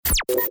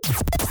You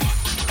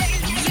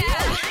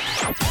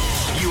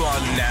are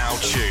now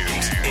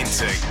tuned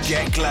into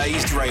Get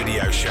Glazed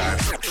Radio Show.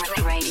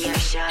 Radio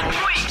Show. 3,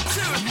 2,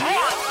 1,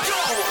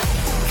 go!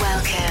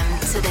 Welcome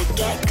to the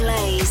Get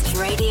Glazed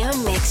Radio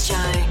Mix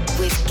Show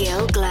with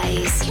Gil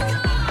Glaze.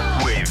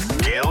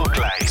 With Gil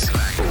Glaze.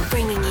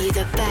 Bringing you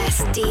the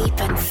best deep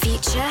and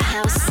future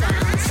house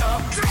sounds.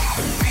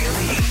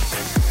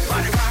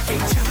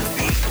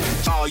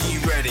 Are you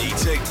ready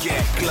to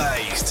get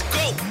glazed?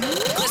 Go!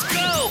 Let's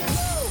go!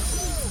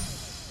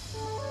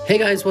 Hey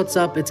guys, what's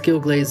up? It's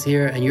Gil Glaze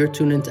here, and you're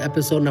tuned into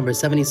episode number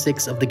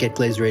 76 of the Get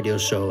Glazed Radio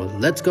Show.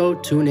 Let's go,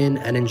 tune in,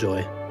 and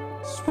enjoy.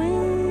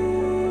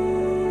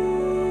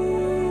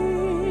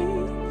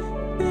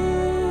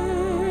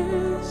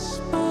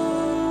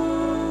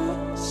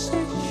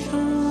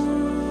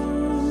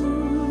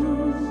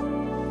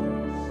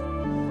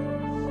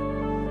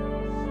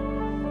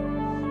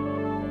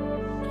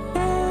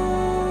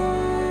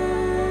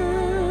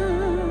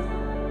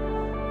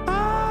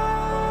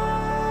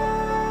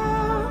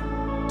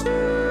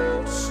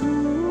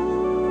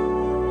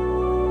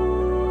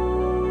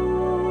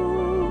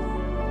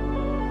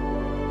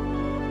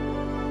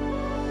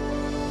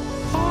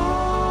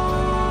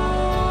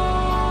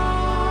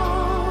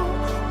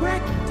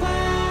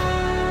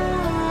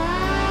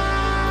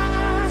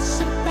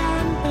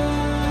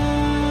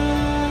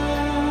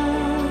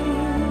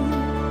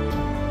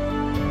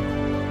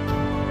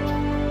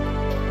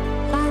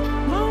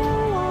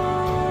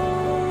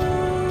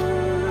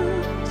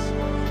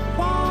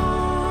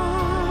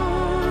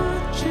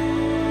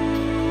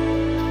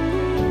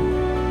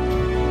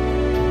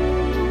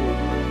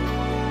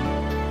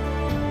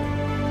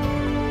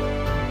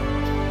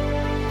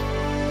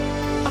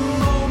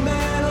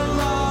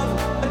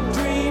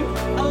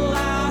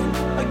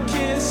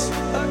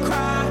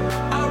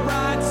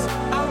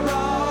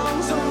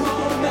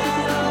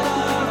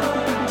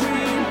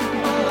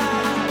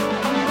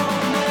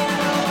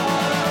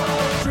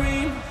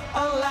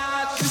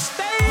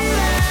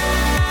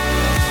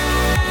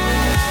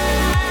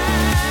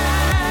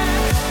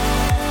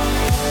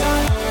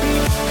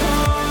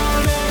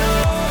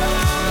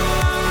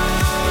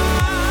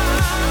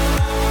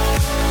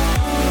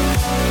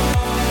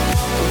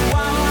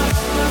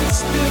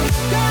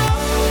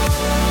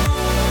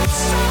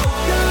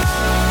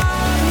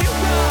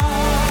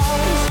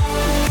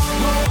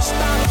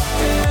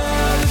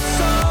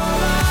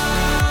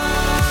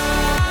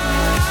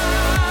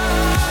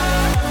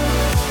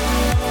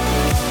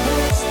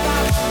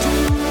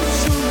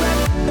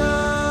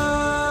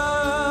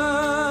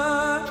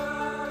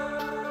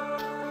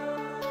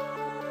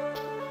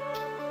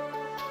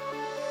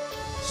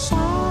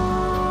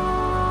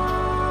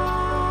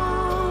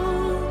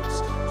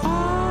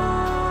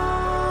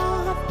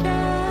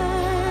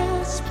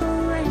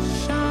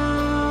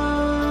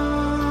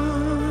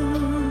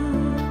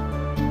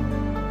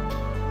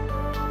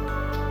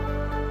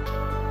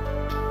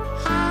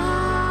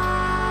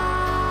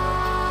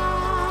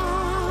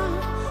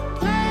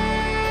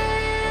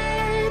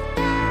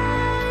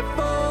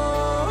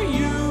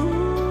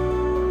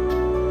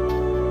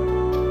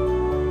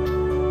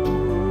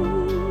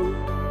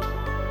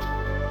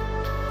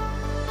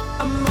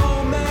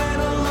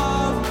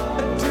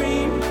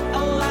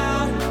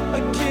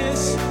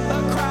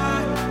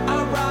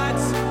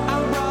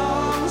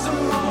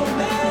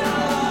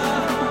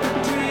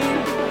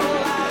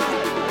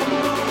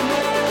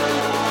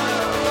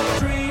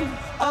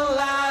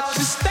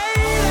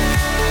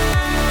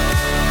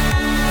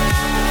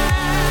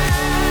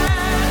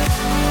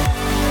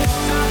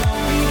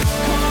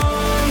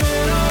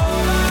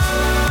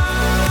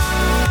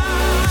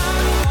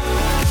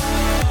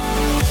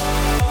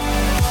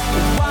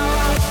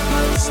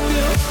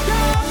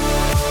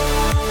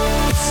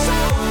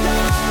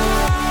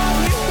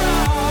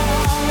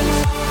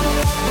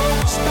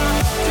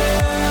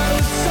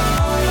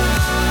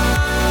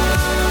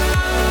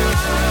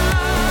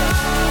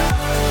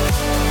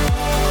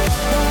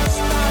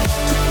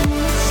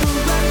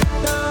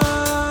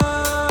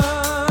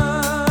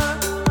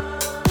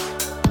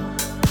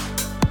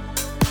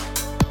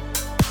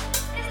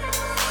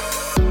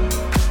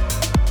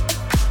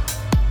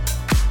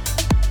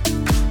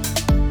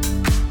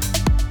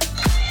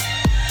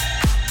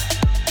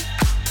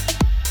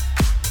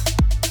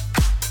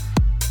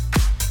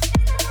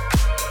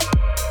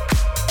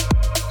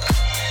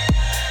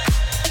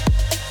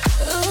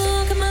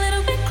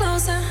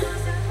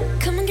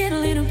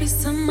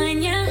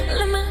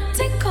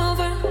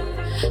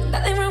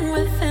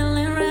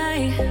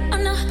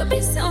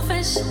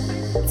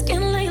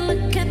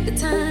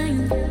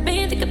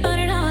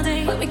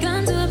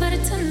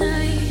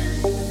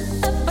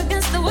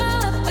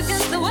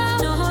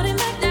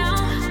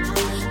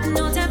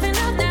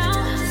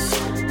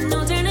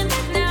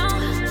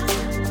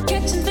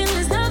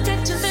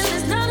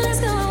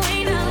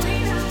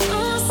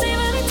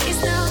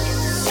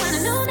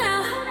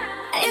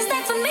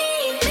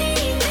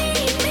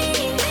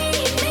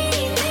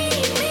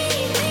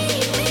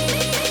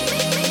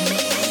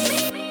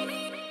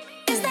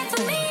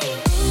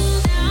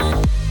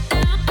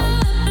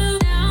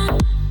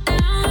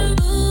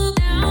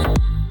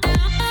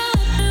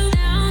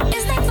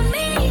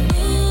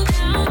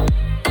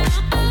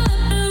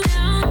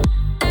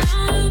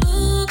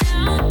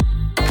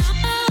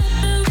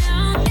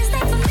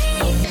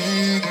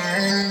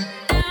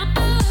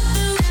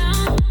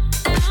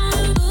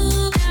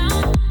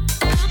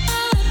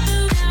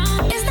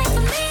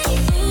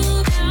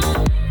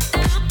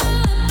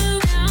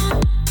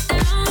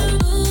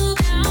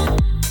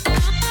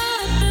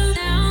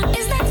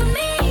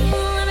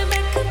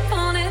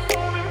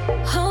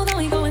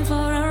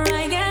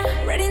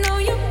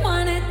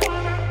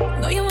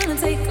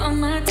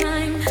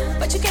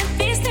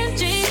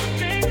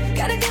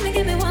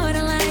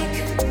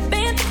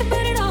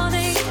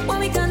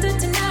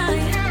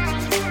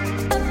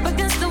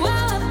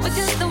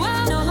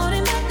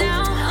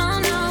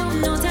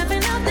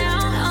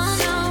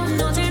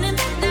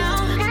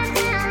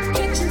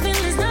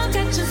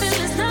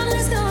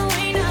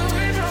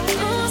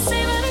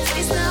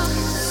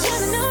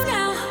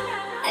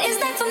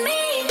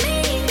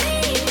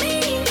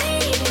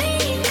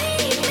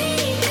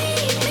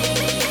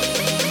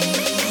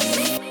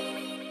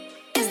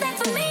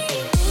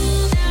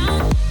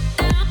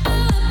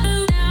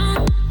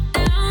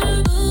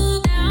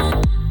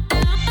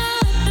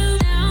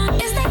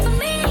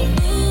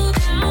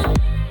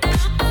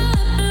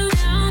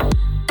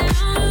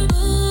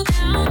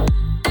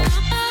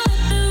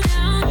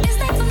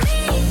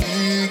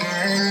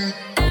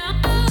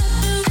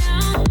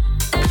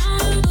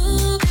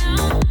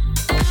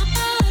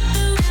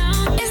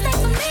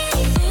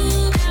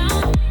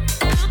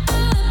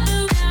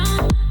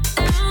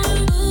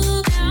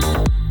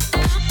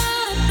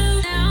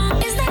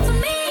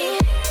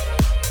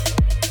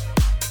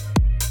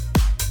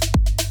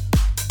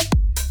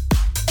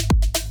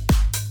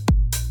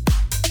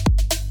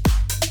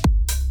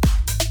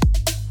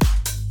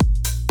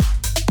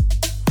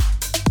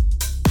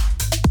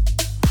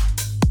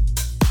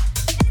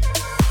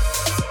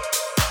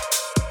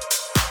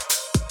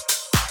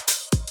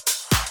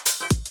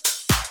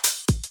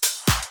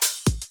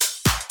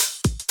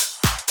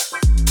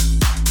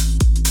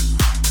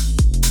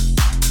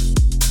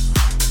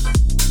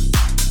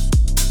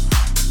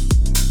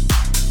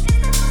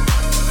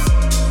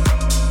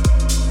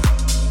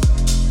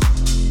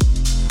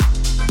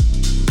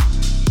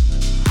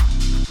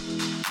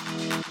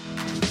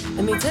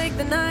 take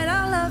the night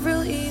I love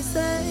real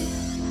easy.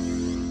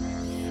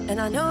 And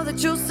I know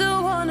that you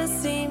still wanna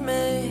see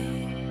me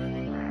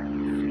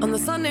on the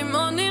Sunday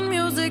morning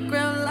music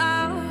real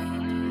loud.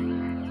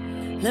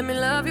 Let me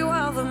love you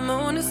while the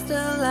moon is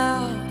still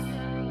out.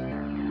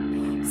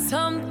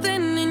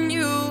 Something in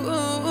you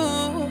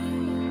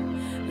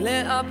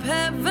lit up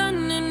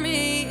heaven in me.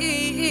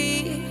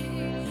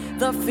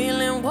 The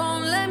feeling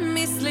won't let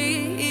me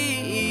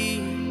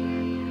sleep,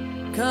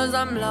 'cause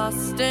I'm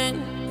lost in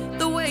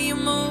the way you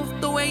move,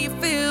 the way you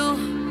feel.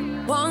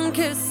 One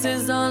kiss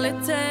is all it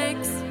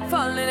takes,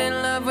 falling in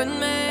love with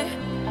me.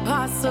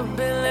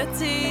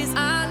 Possibilities,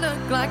 I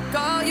look like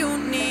all you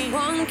need.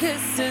 One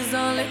kiss is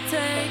all it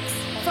takes,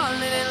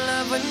 falling in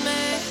love with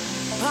me.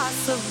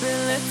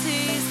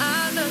 Possibilities,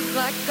 I look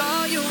like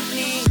all you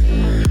need.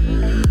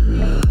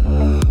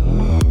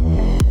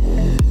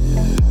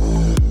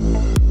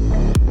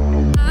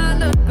 I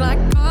look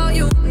like all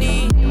you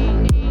need.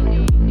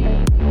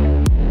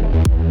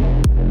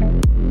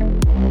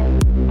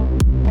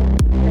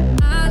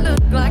 I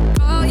look like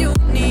all you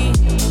need.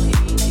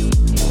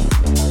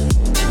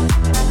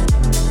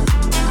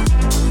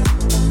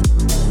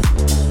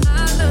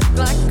 I look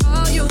like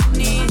all you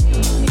need.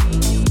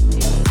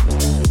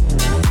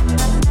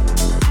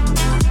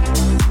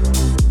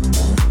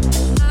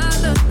 I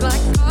look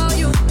like all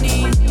you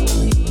need.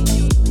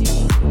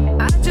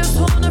 I just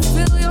wanna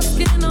feel your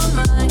skin on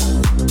mine.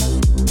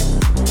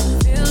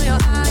 Feel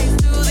your eyes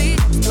do the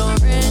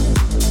exploring.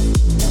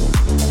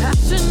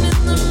 Passion in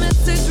the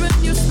message when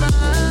you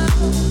smile.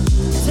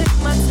 Take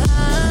my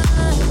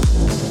time.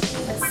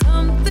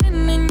 Something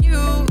in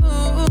you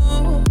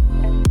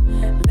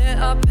lit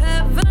up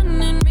heaven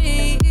in me.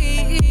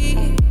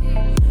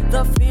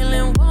 The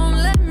feeling won't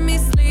let me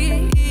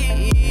sleep,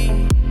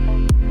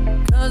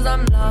 'cause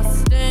I'm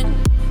lost in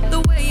the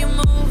way you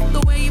move,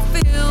 the way you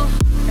feel.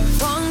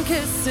 One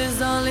kiss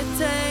is all it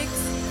takes,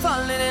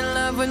 falling in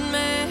love with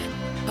me.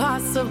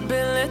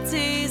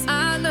 Possibilities,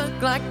 I look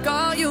like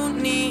all you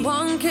need.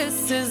 One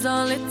kiss is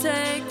all it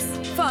takes,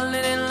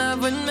 falling in love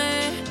with me.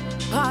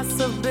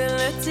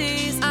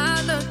 Possibilities,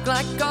 I look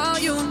like all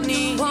you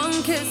need. One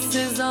kiss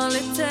is all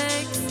it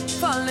takes,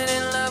 falling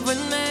in love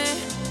with me.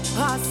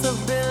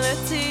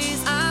 Possibilities,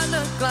 I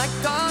look like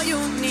all you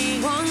need.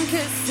 One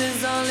kiss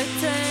is all it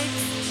takes,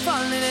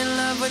 falling in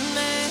love with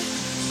me.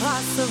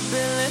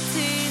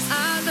 Possibilities,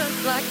 I look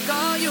like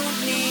all you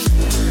need.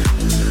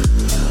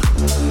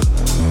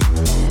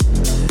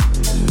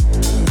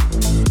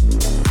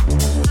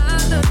 I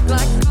look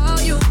like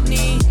all you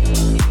need.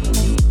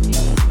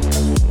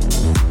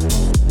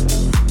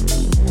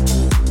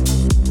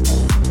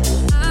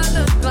 I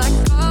look like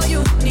all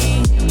you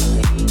need.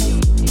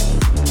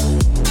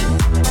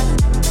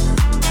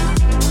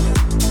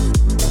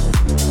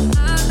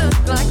 I look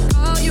like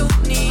all you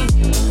need.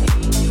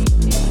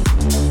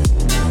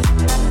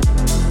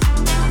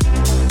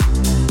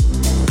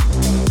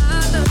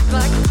 I look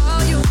like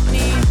all you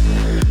need.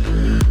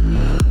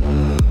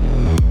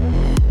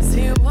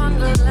 See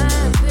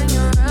wonderland in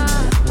your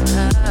eyes.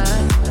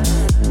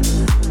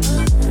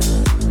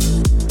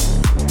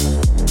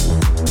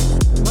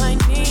 Might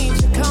need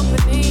your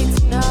company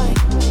tonight.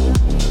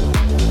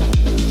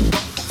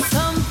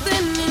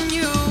 Something in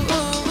you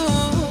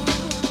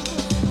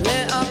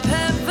lit up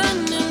heaven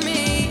in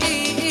me.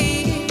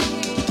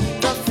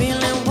 The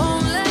feeling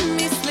won't let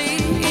me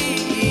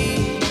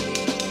sleep,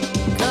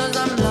 'cause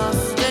I'm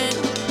lost in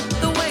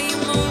the way you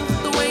move,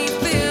 the way you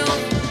feel.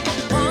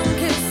 One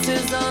kiss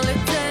is all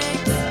it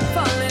takes,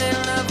 falling in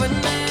love with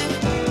me.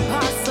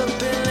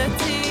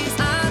 Possibilities,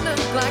 I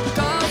look like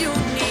all you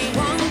need.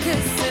 One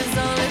kiss is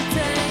all it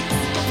takes,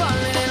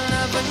 falling in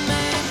love with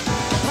me.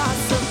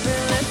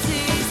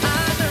 Possibilities,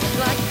 I look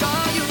like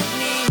all you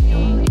need.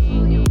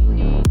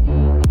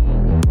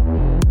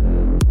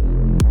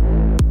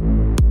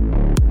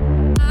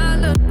 I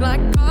look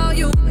like all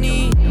you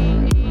need.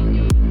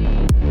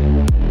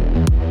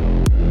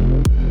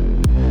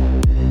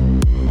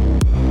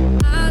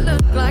 I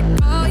look like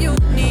all you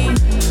need.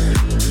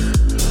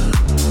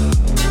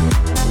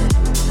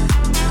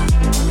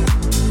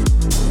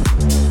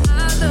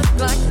 I look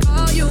like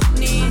all you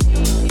need.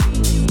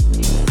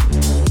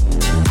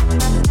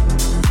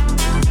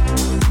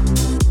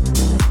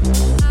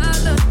 I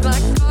look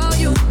like all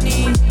you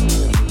need.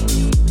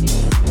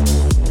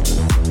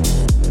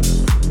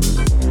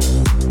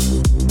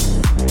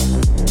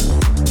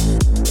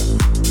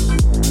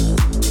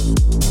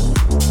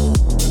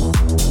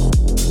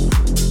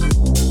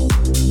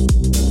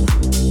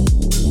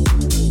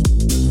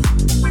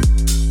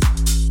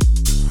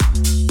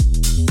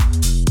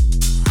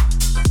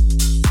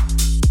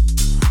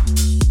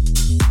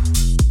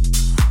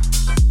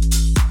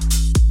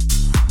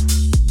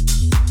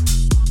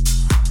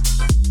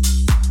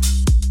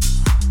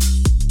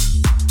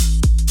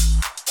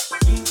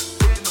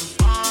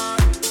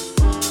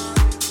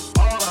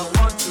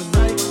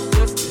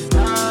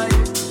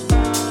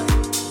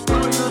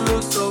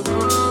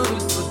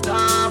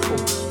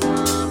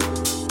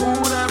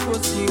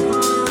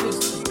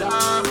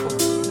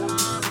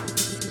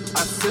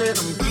 said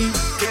I'm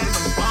geek and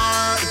I'm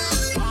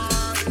body.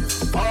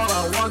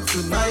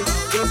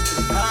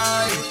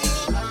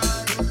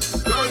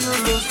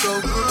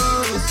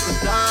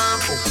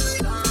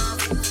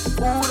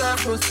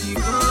 pussy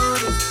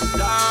good is to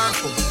die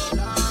for.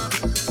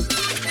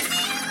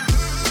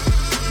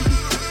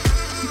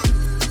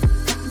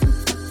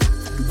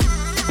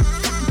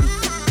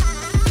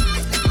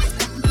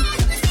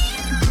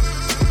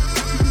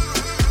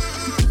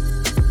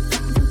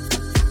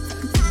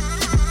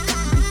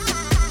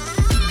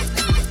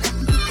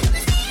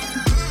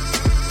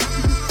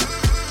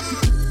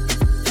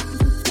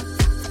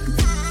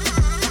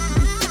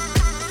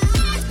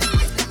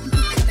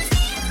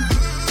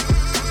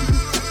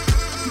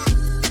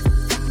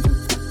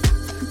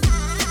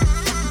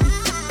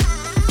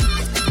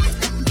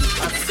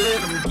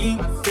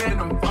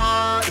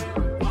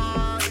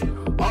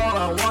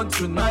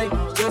 Tonight,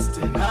 just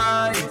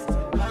tonight.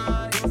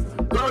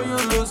 Girl, you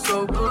look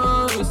so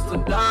good, it's to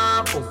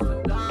die for.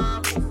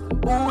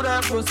 Ooh,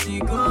 that pussy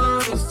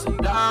good, it's to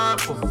die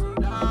for.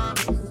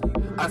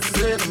 I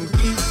said I'm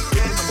geek,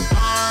 and I'm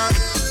hot.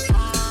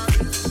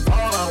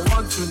 All I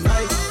want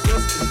tonight,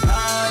 just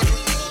tonight.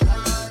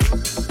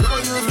 Girl,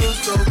 you look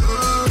so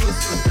good,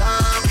 it's to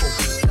die for.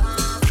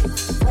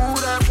 Ooh,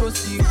 that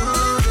pussy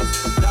good, it's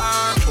to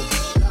die for.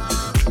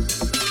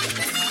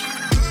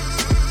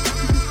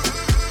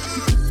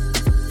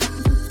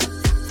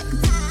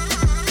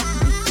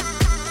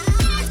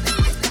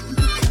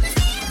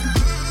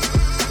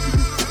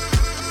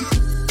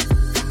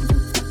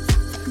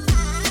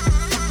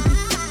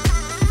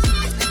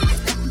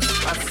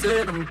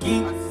 Said I'm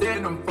geek,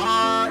 said I'm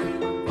fine.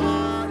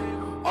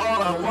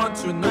 All I want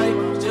tonight,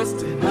 just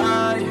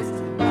tonight.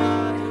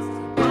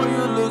 Girl,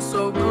 you look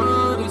so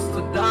good, it's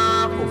to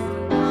die for.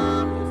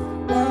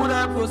 Ooh,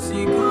 that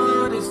pussy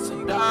good, it's to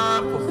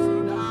die for.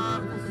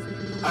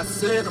 I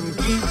said I'm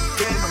geek,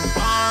 said I'm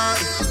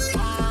fine.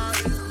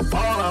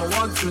 All I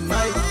want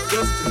tonight,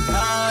 just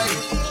tonight.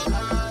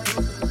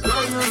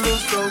 Girl, you look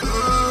so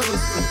good,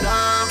 it's to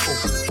die for.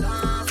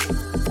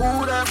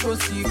 Ooh, that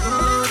pussy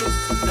good, it's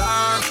to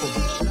die for.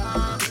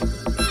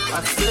 I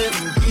said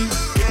I'm geek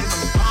and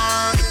I'm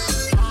fine.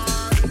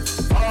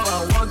 All I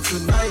want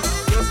tonight,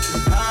 just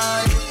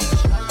tonight.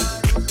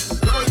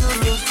 Girl, you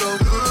look so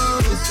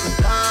good, it's to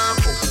die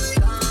for.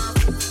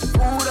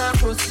 Ooh, that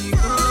pussy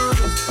good,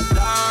 it's to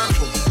die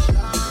for.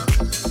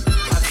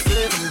 I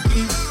said I'm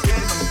geek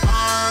and I'm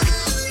fine.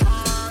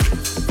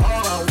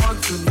 All I want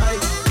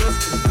tonight, just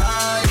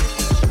tonight.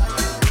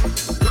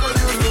 Girl,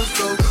 you look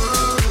so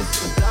good, it's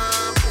to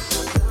die for.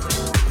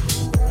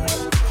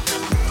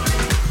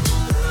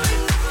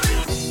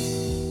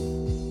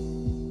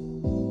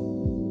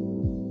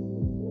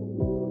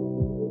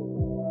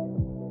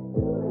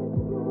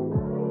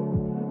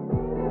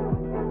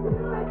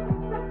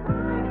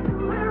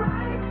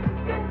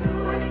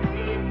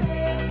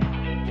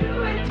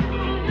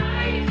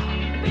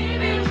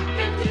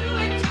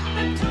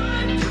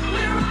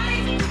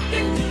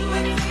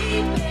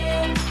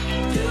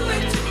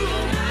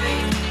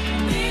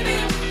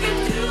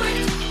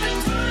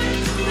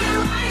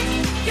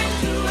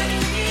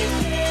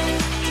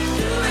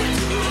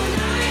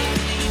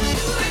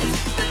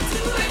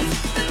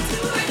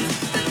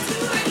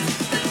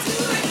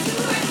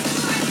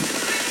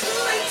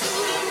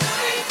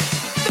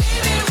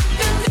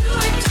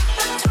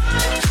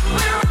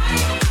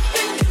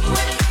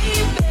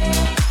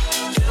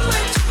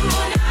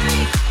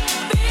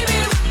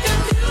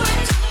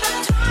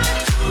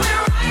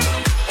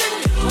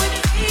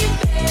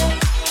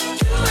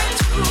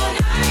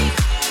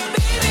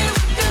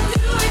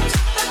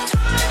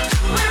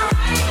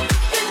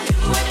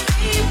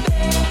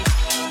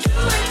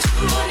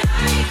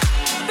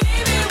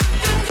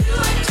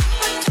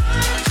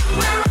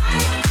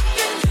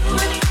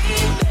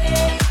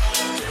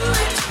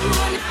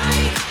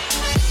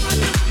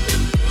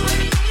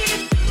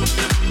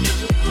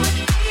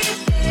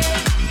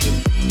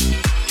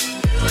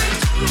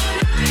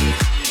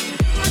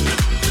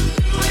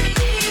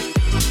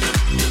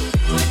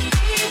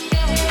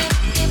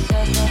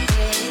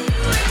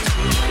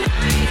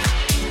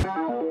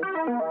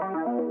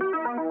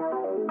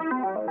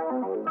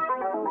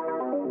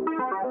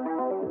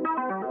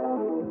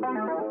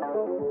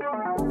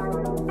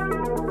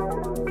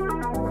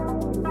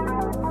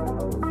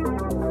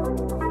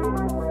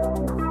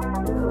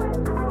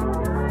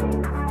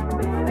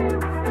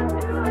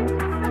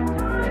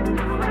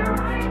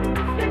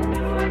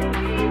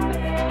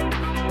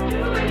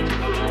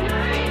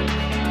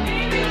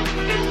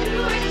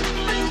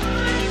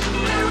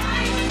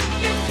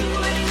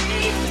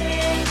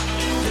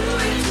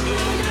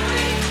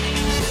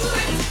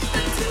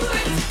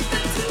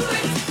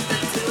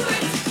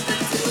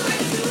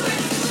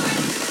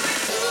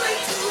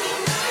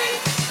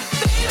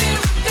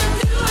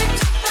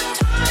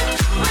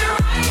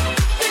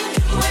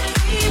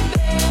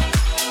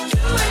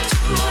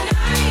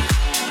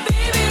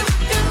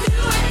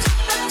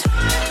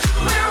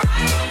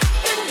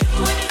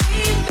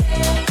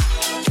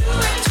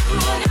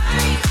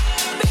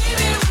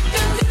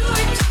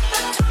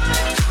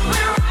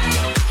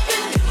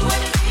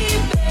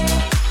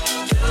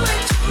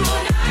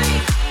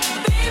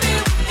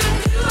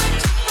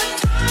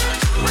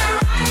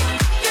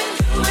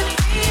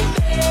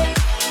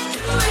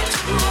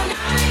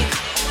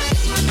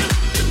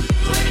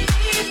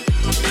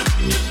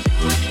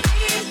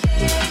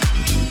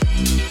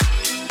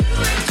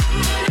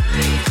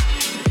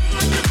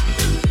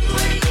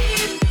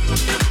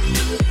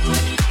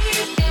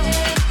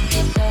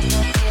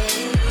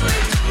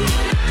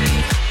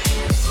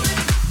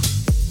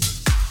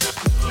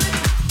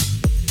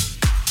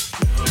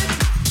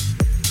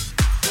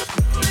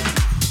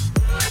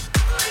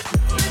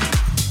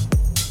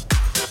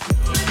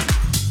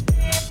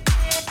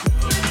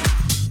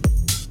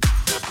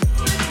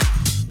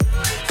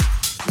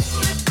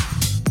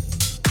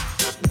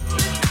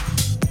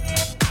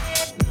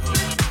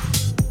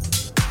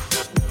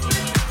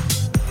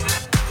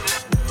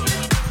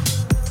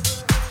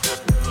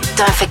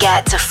 Don't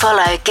forget to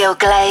follow Gil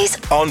Glaze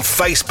on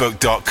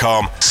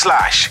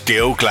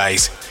Facebook.com/Gil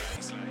Glaze.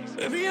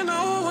 Baby, you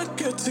know we're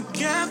good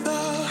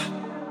together,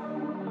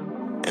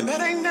 and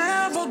that ain't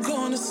never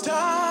gonna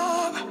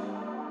stop.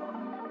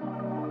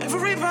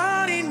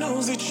 Everybody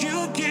knows that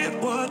you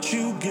get what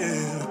you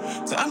give,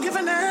 so I'm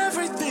giving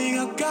everything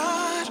I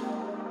got.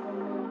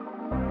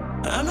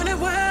 I'm in it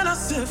when I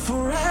said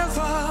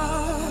forever,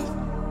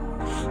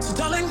 so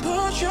darling,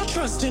 put your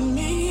trust in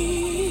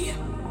me.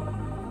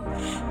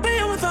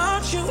 Being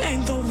without you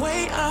ain't the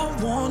way I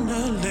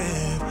wanna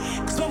live,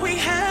 'cause what we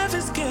have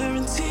is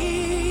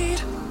guaranteed.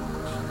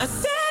 I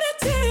said it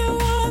to you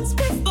once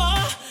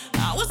before,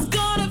 I was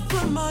gonna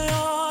put my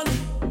all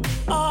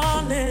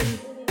in.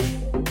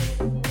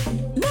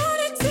 No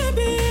need to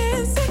be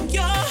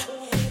insecure,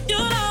 you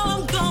know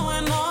I'm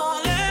going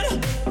all in.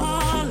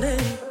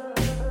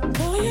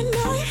 Boy, you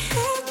know you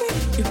have me,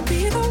 you be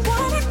the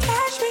one to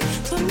catch me,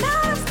 so now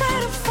I'm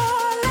afraid of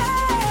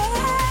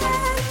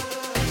falling.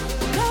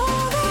 No,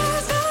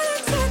 there's no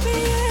need to be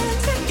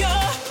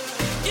insecure,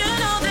 you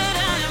know that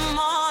I am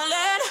all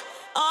in.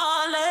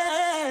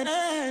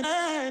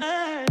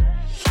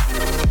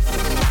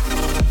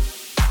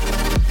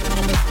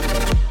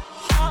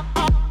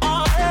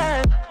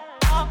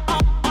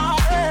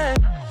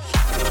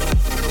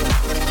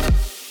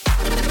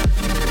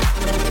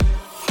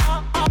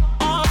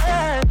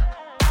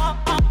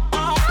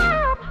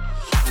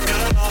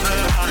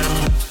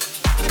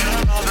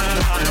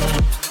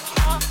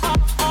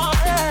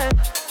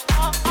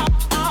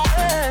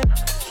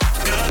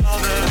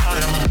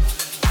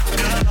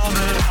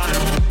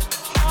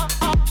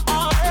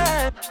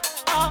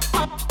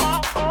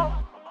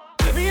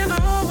 Baby, you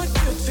know we're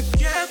good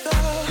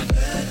together,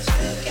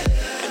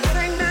 and it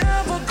ain't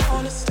never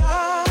gonna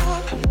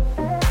stop.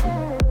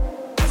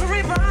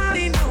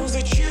 Everybody knows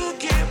that you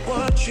get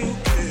what you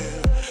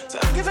give, so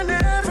I'm giving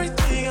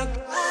everything I got.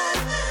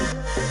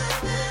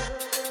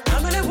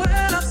 I'm in it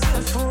when I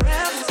said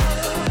forever,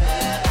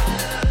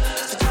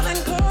 so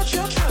darling, put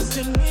your trust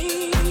in me.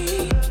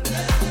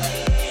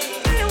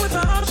 Being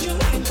without you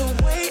ain't the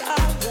way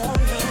I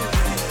wanna live,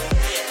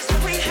 'cause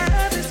what we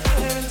have is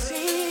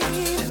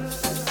guaranteed.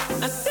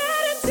 I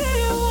said it to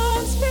you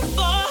once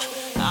before,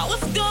 I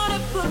was gonna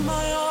put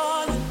my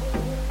all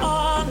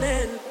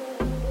in.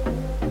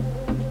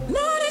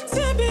 No need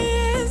to be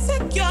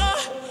insecure,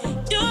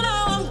 you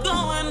know I'm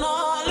going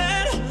all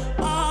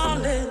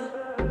in.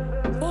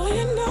 Boy,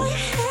 you know you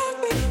have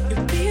me, you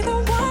be the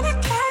one to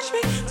catch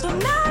me, so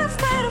now I'm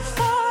afraid of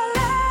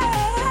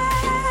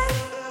falling.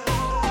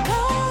 No,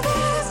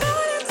 there's no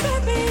need to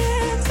be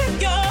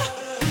insecure,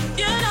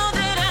 you know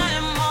that I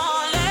am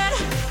all in.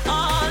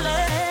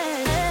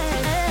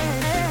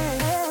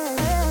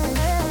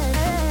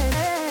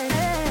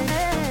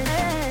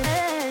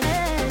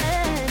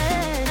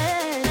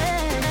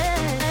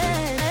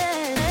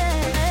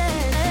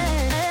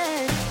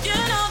 You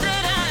know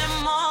that I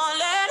am all in.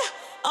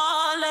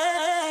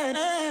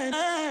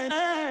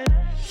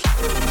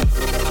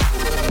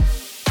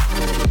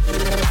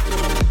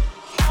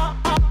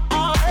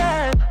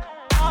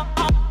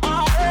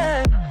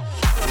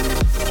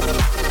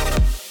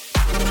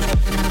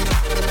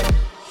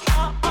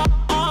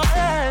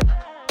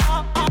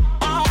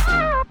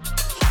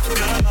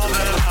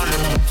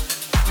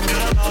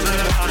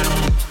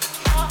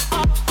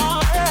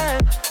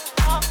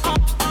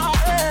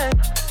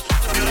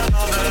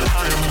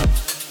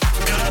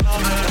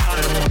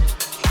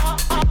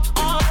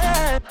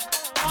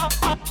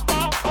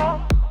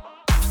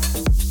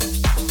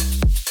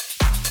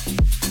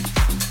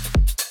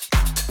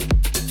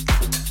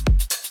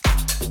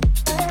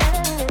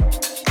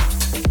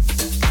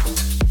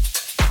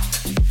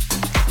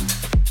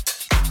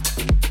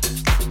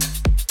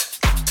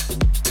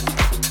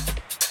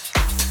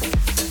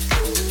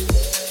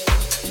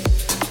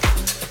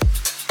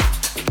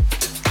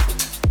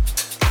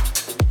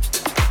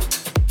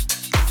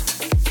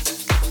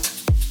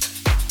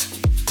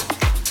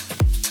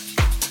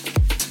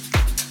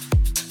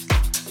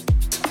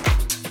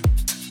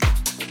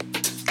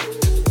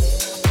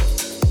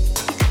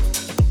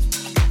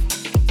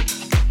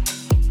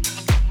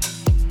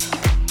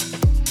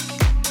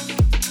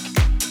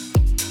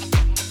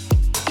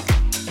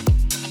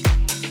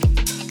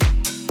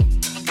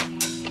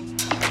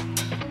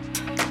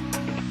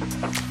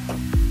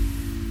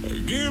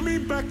 Give me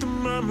back the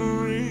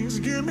memories,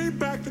 give me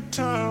back the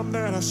time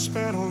that I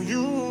spent on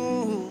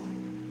you.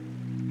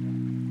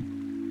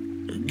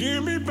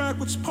 Give me back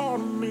what's part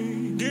of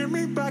me, give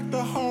me back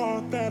the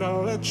heart that I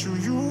let you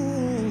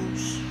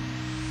use.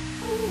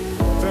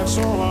 That's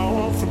all I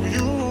want from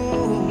you.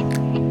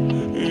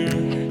 Yeah,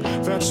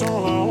 that's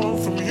all I want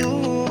from you.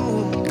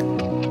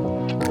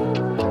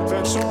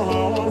 That's all I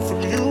want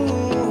from you.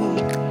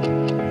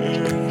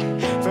 Yeah,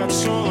 that's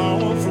all I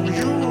want from you.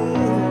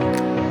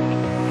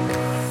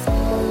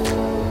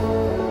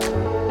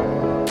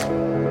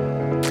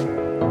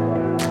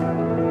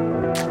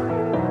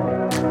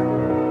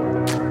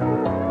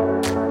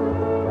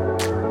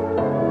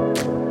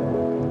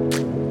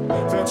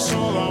 That's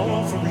all I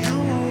want from you.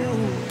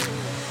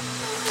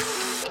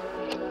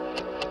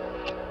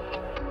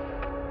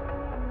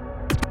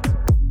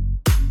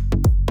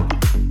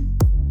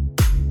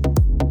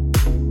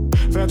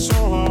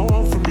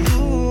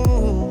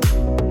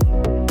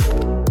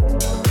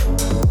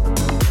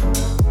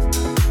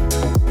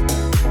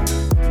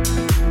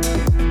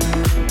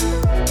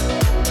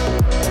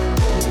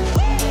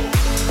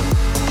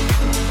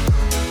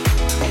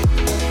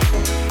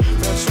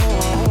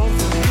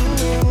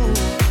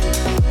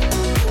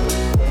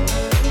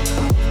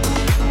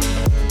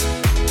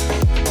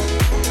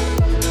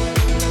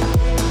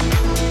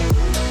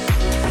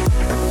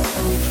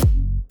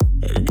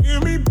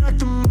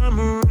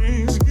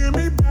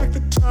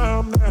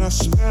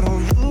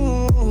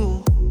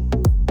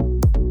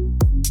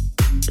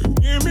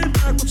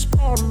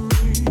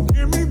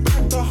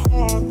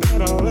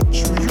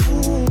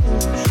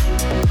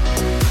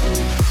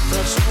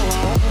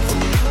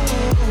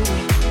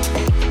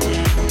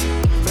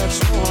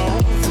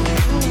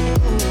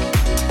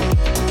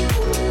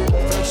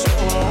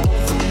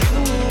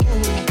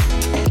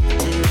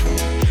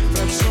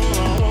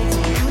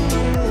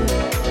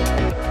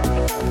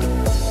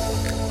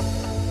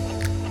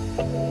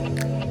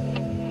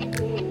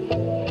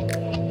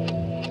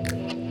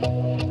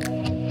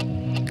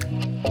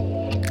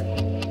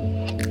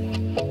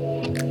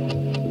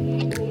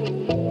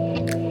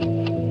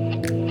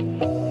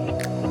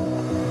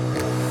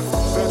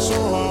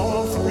 all I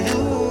want from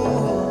you.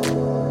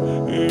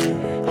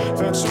 Yeah,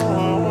 that's all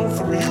I want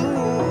from you.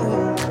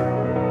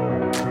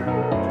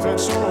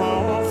 That's all I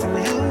want from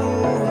you.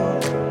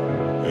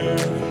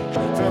 Yeah,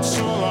 that's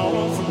all I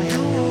want from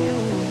you.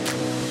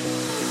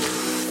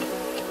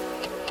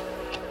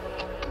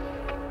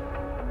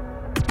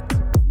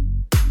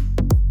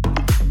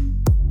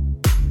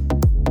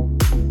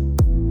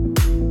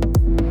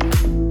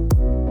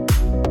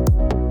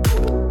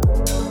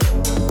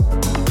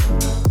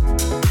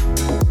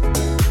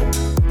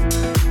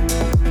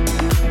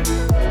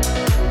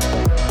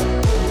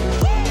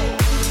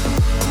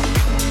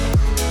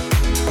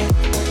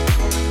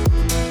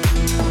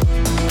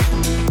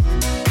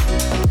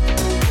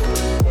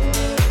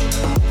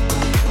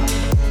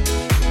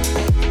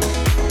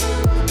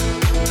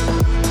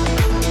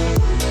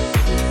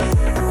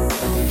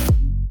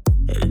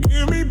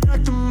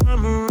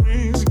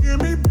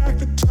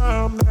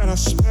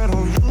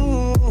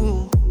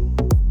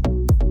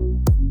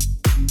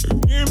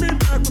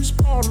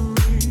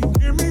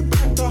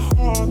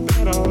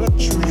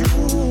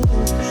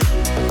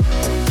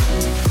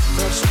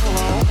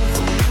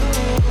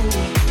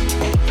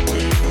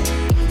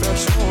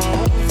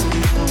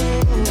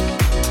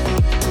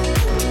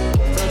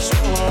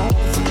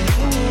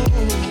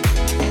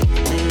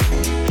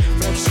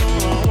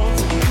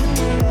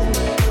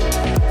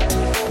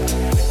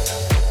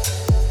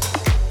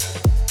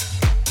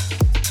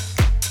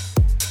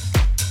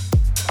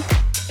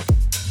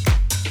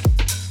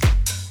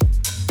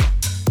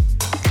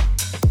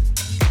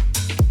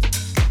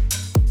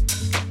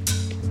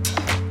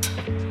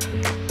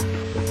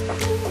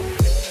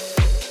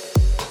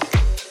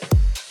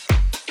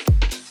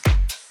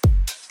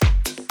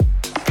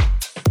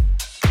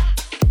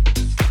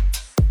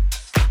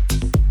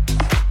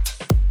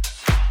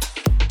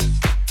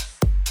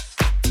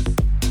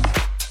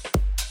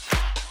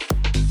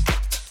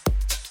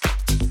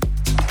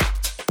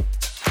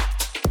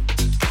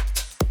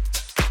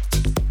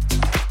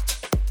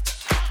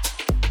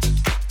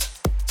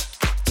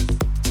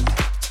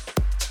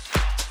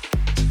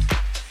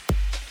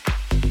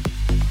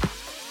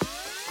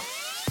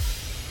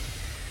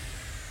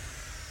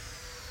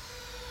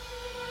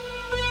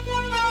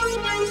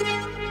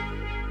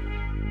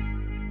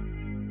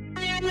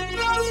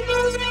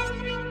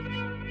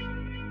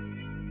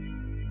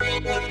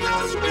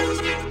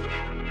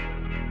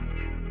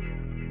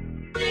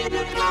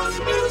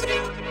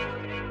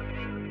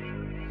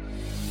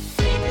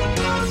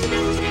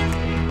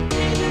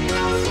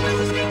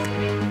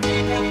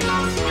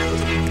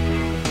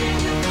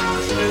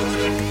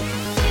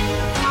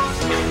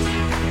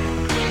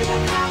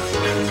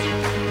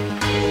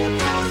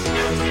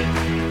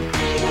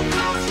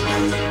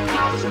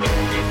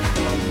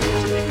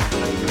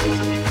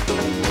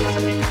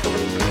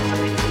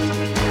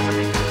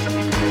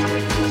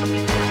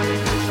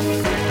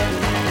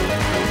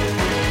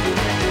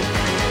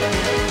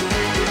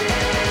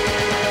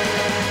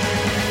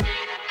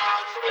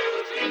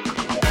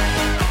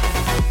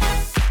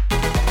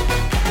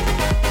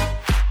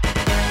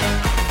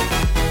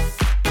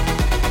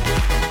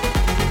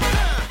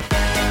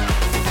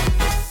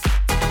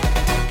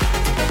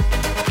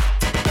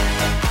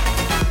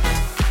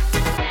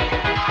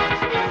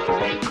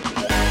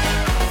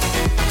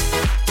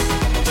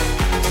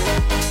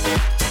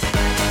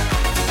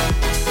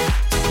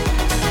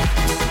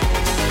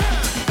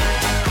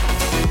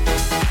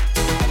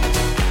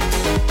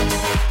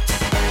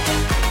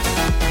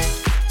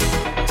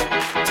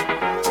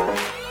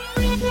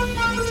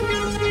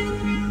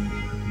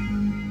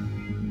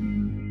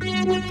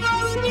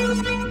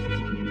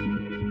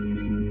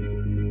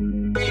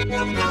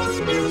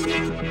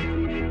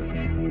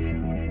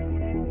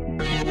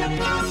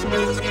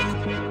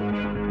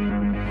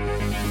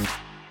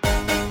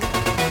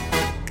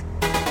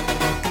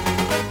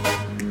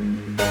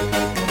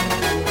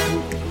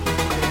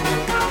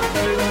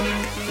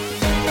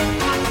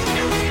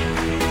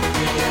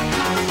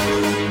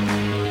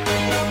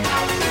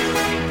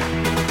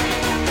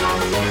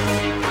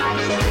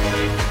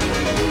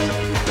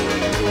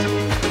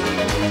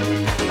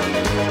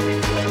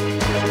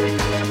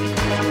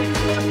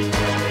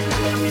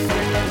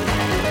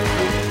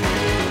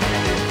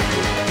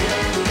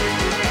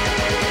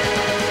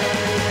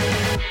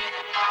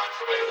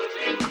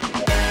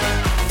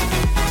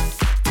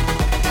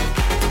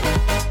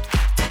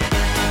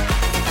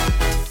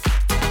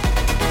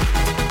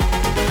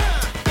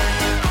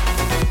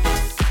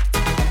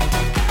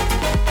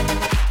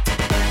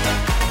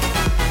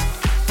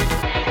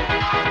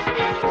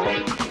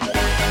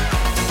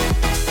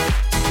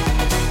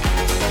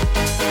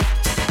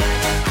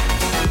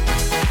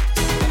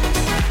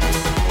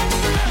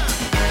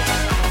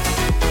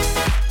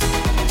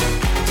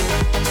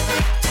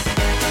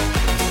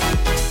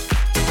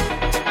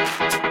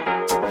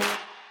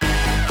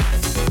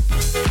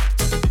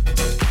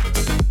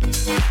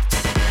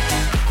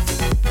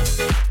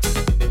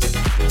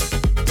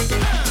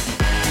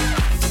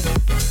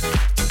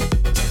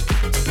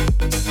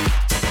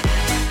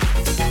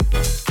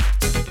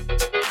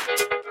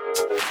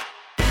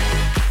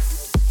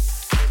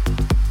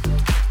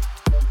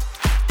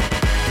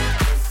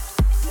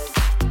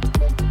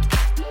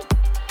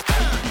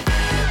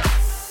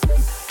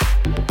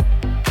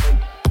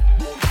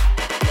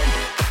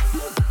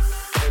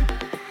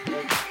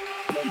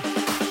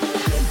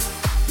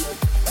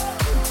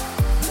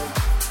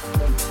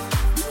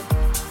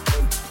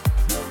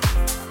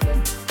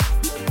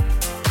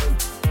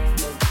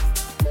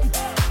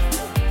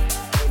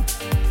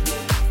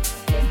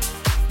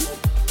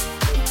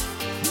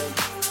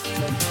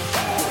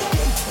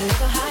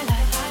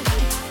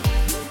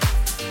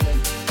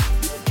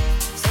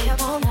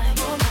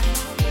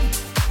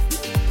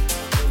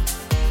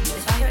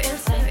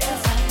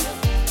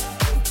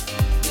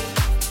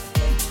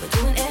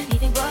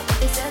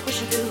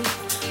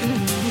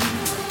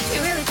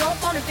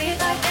 be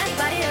like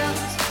anybody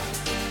else.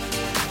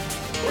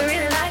 We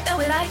really like that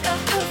we like a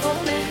beautiful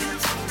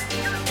mess.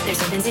 There's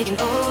something taking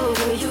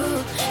over you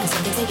and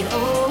something taking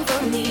over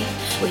me.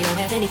 We don't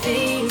have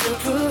anything to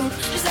prove.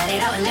 Just let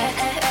it out and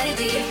let it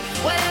be.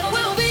 Whatever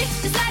will be,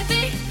 just let it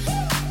be.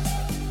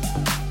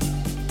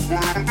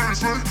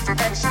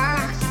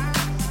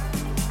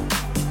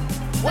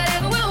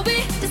 Whatever will be,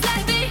 just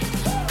let it be.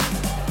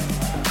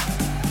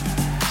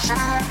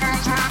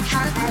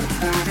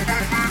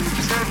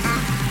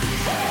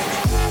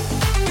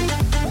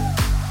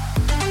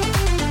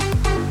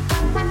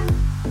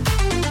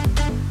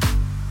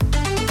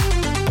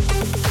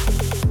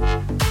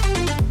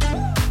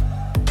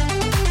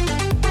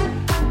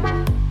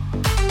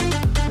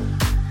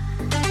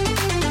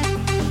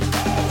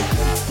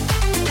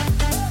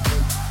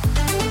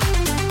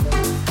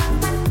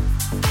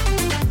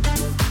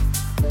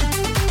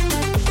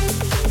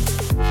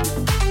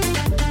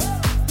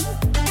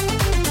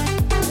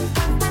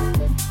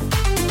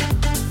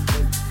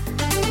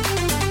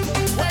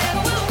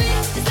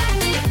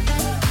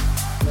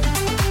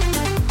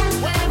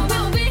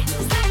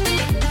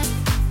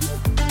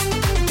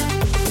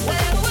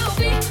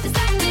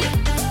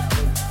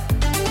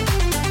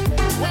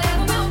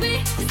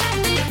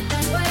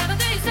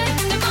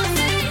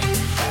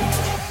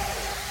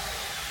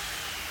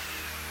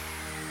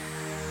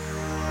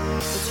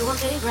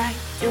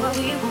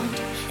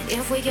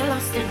 We get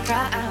lost in the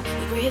crowd.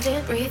 We breathe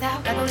in, breathe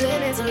out. Got no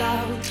limits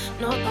allowed.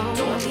 No,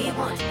 do what we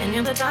want. And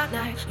in the dark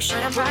night, we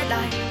shine a bright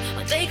light.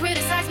 When they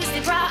criticize, we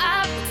stay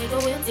proud. We take a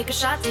win, take a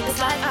shot, take this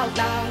life out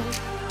loud.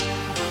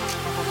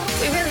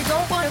 We really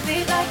don't wanna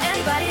be like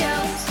anybody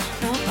else.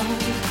 No,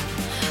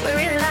 we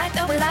really like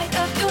that we like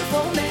a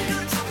beautiful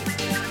mess.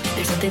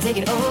 There's something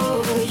taking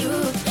over you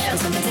and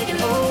something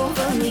taking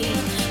over me.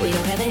 We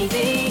don't have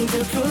anything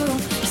to prove.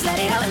 Just let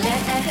it out and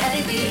let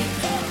it be.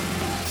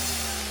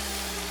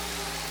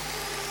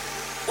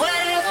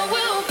 Whatever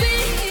will be,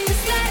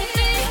 just let it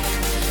be.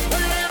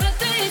 Whatever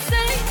they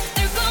say,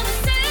 they're gonna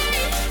say.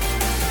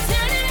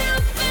 Turn it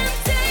up and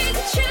take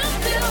a chill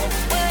pill.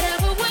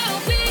 Whatever will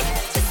be,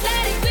 just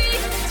let it be.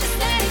 Just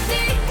let it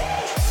be.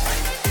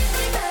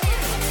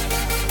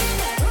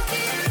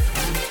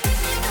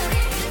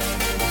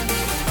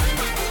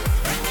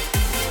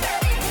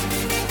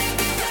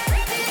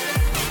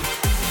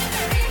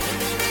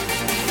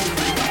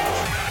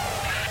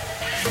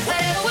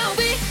 Whatever will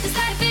be, just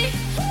let it be.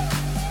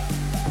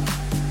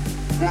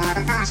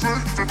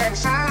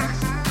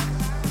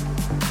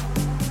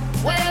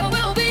 Whatever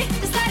will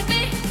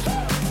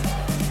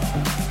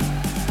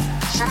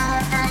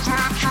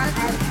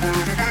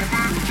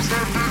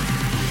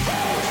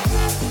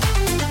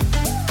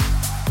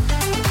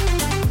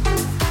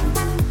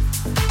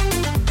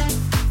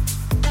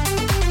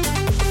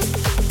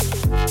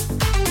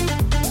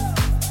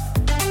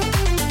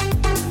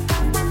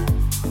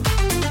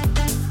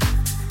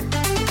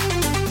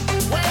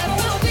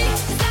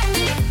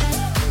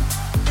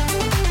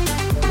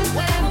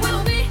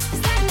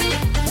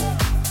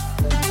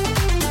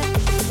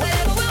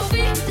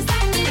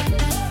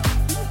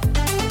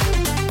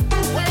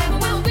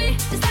be,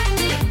 just let it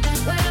be.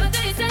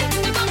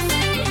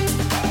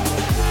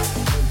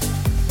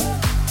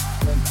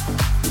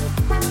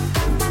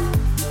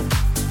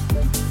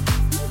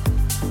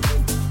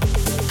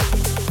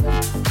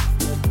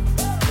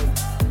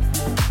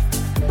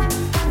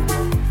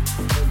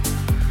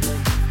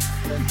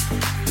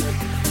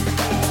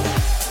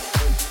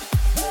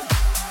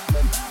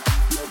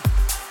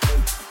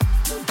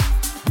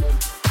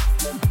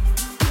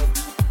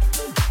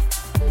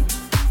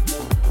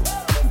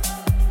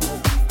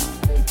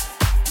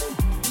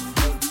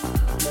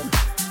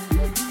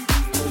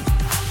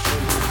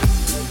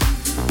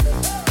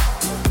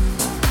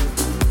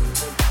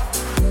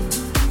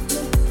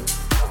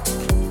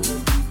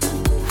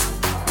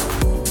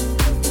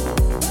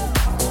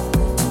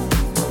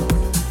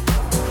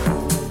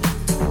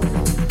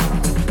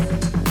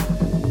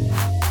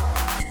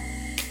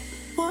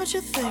 What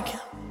you thinking?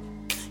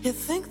 You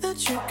think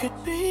that you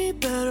could be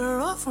better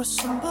off with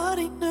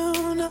somebody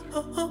new? No,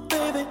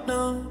 baby,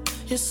 no.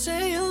 You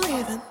say you're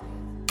leaving.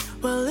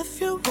 Well, if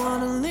you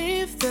wanna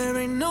leave, there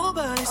ain't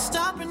nobody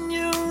stopping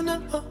you. No,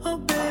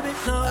 baby,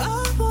 no.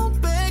 I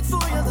won't beg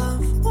for your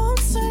love, won't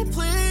say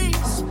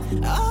please.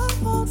 I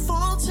won't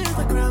fall to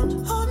the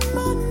ground on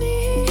my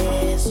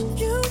knees.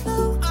 You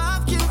know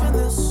I've given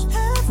this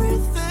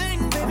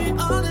everything, baby,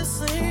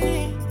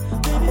 honestly.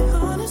 Baby,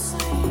 honestly.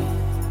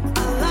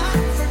 I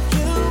lie for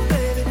you,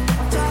 baby.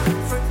 Die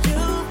for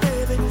you,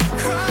 baby.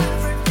 Cry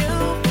for you,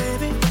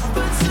 baby.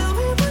 But tell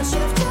me what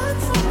you've done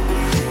for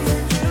me.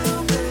 For you,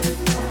 baby.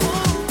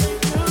 Only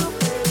you,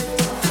 baby.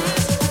 This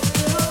for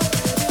you,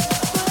 baby.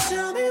 But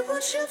tell me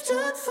what you've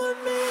done for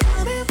me.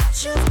 Tell me what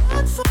you've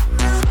done for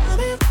me. Tell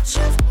me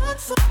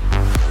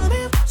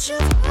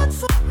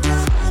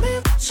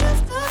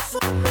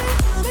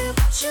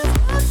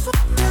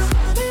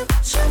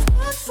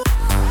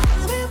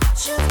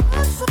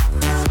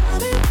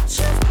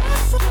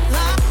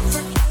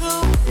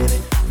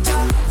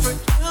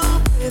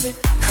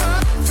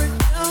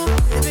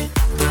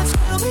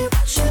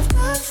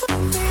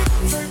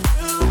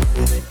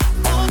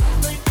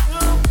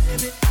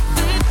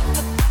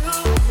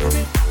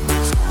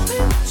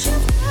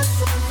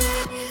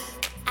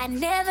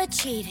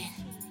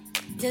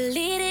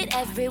with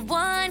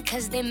everyone,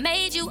 cause they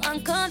made you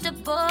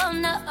uncomfortable.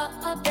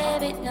 No,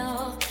 baby,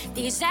 no.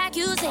 These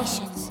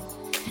accusations,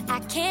 I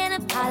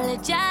can't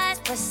apologize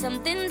for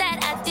something that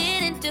I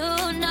didn't do.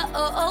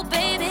 No,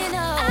 baby,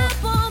 no. I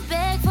won't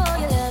beg for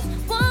your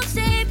love, won't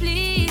say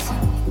please.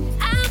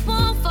 I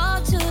won't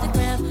fall to the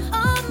ground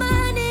on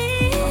my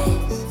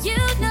knees. You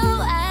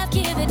know I've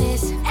given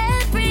this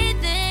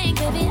everything,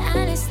 baby,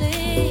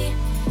 honestly.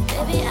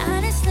 Baby,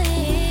 honestly,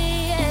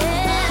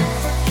 yeah.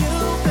 For you,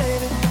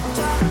 baby,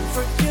 die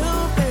for you,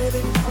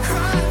 baby,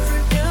 cry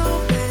for you,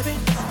 baby.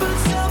 But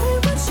tell me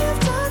what you've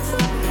done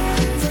for me.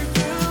 For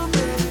you,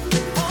 baby,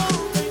 oh,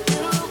 for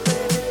you,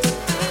 baby.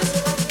 This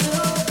I do,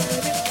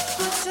 baby.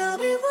 But tell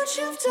me what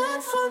you've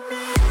done for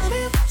me.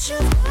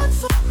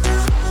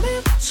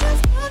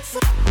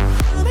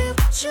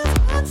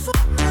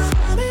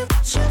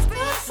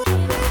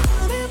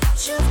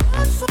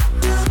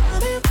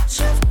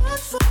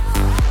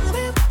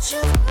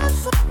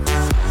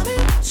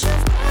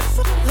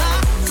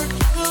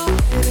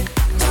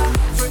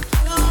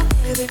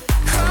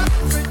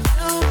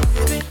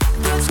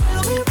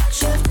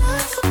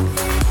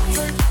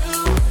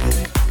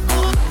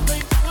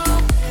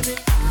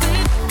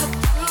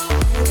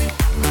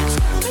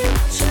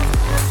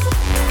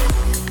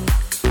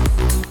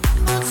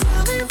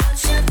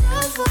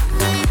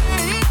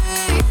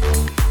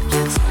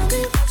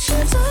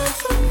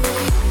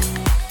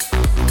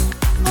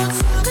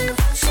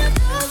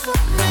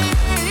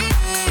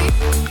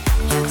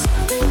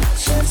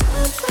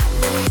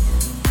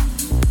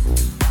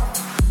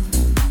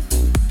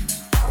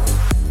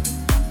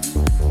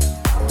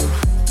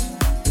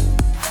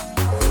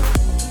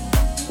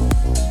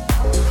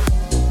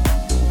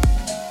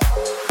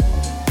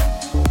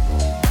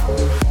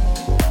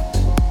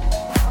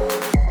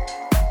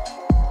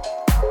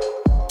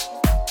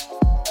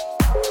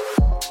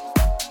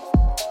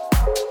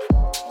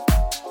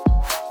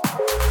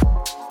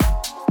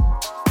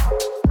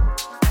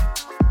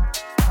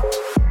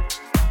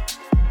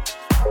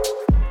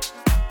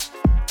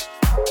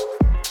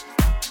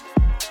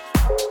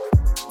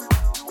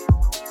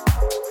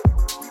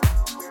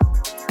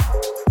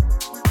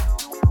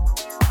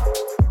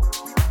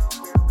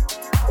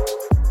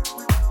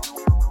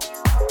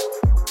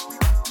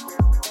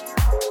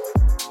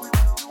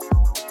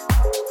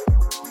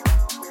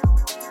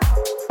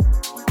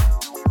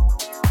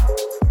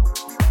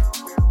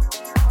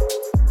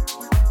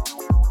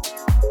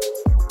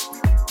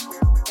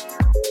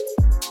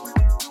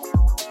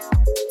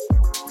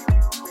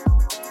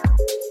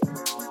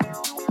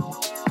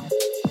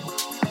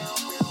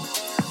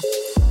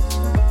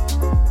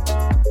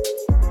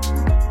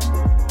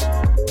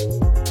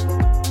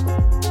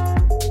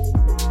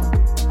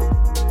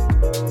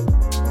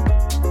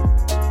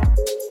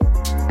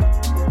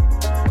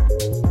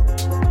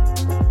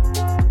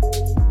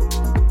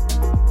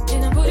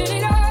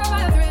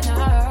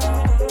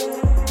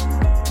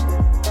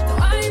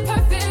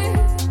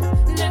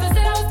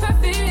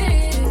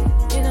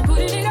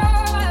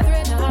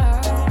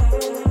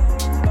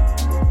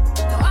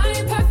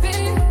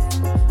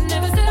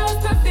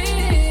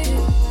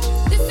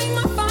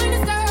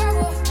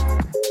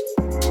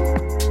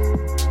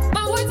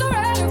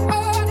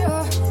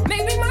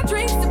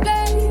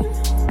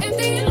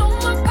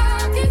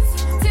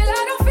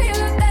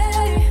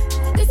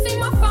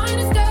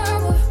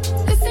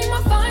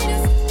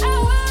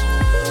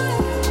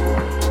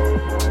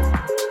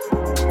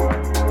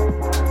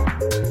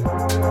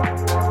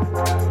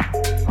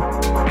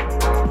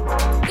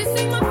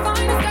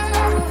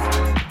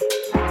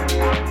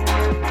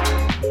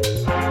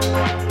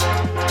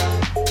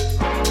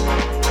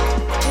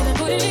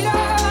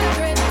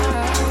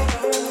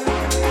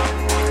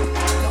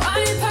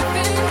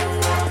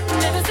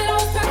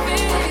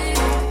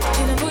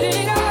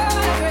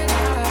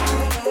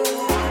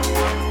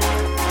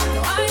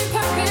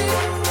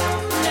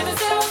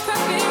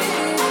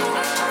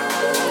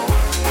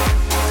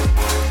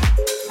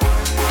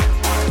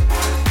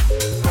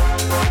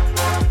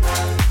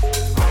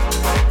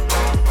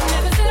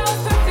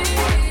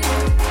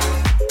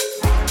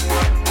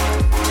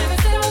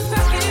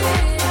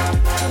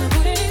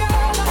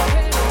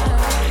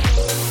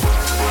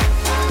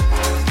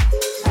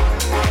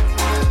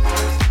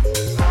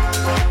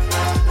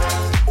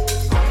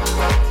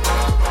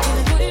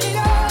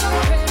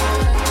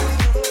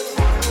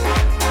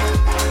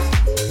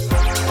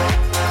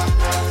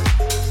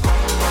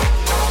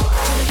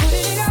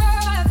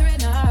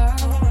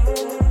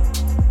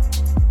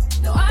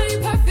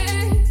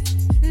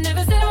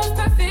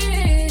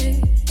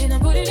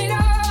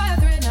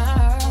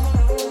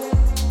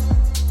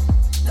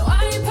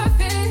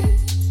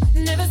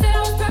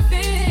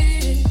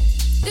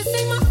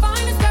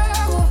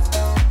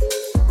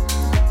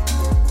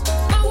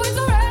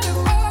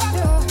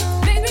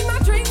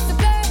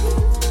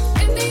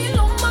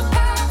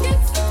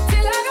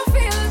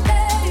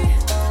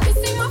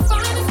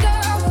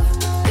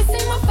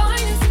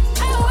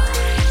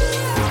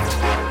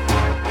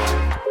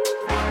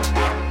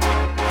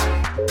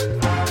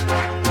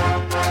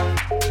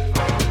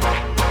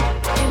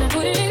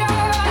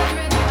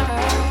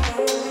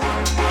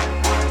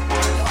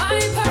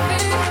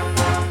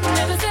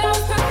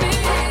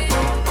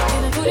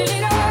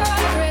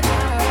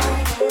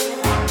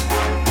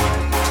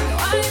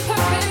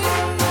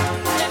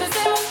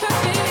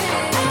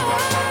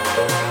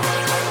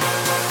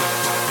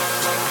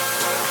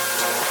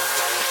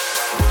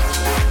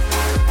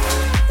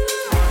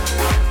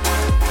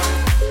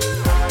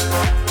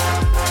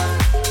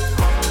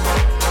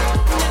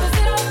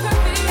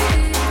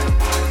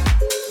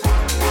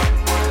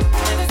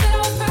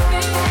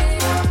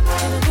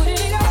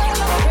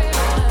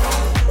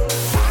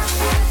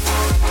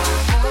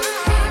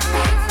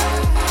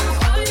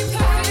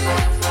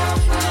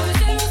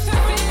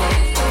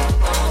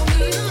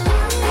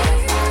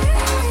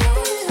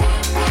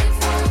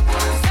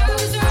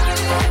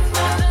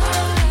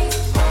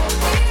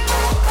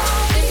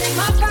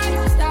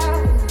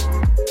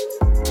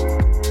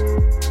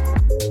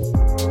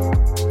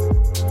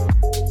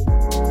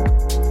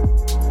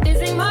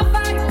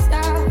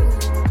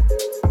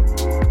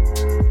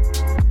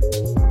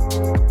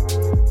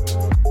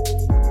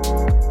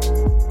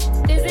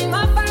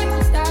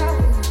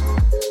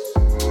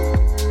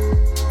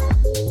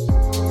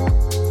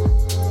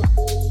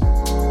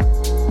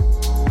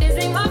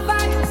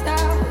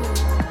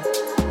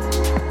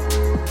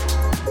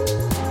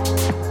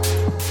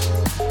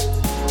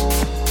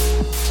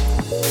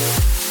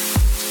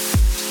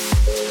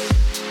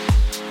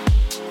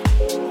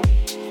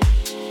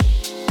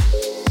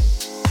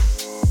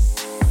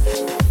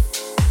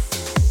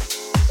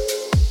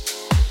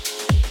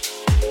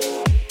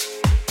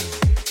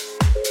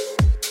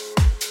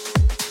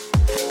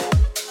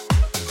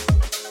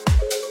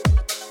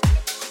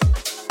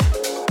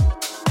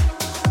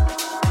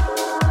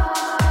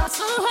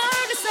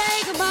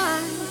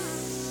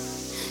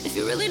 if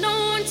you really don't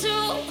want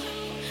to.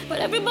 But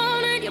every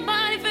bone in your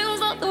body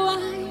feels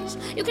otherwise.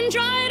 You can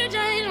try to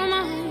change my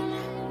mind,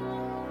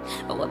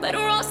 but we're better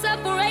all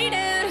separated,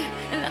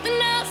 and nothing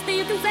else that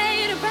you can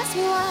say to press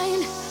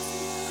rewind.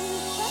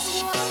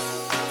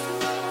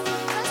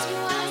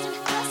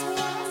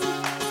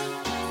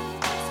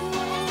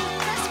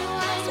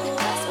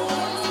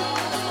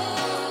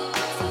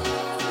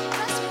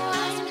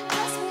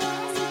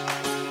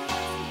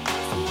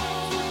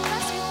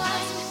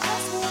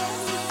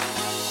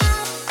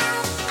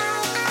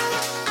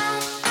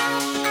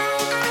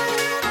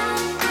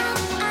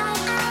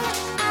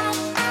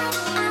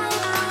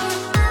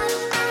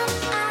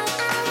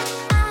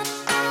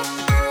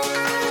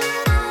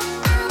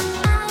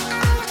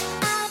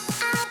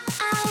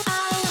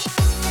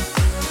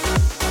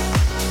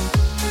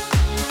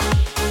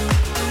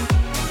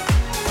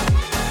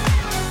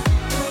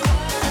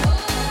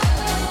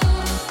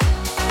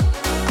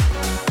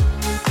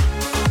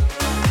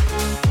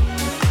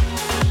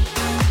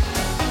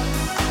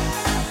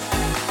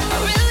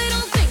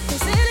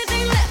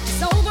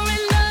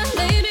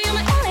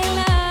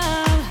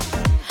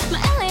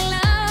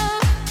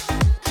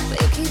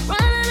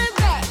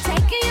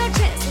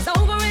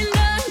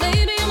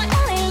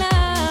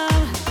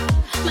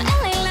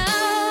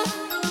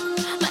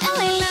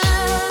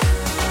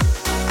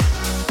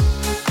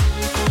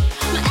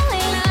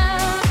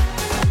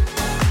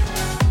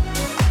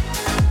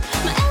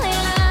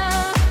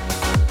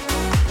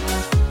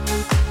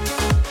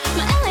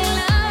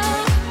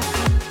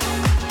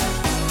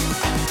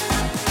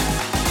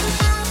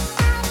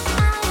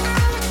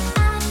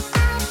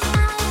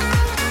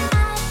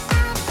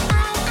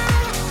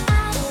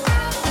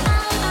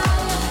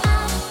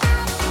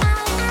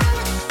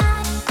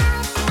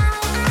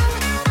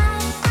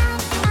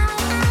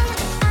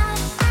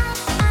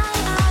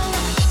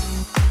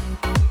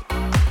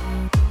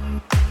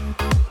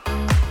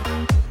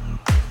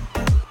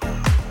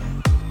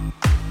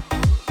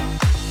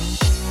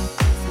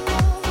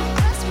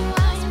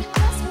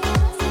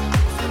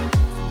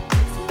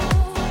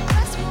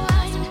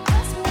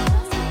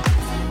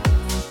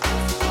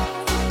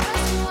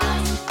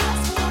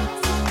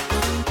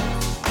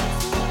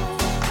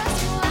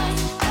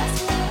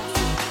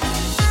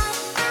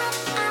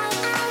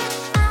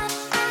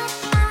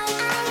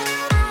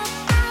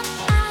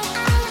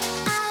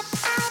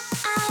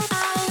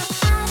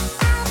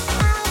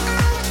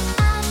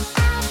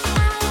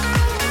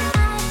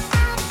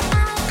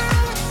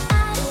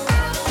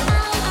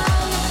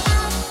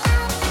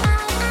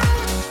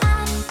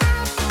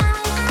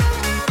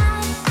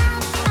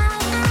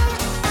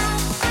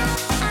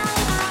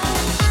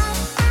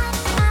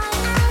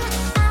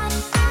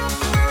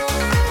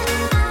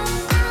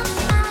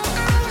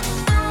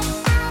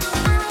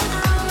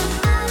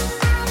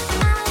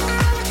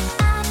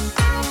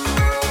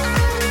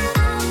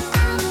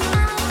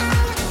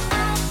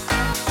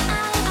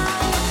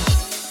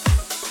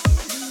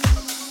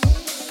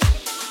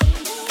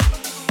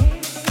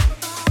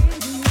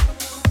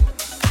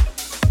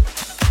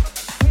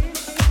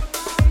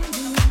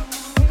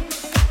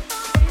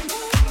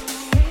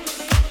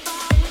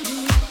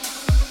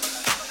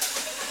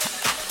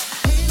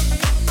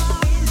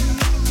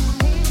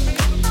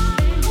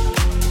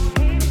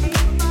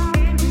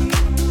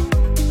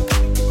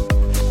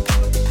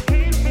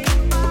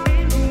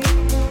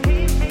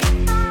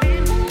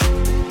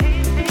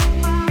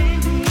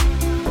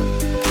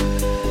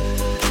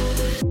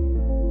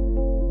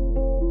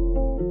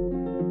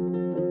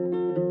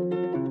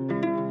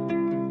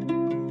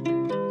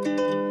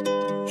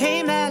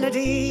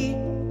 melody.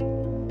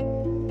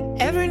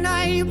 Every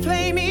night you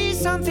play me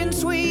something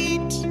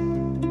sweet,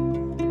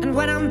 and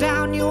when I'm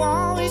down you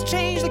always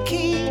change the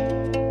key.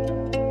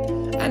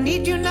 I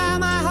need you now,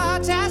 my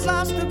heart has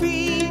lost the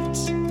beat,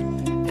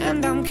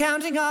 and I'm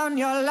counting on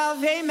your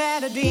love, hey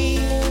melody.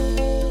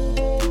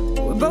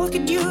 We both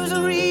could use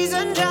a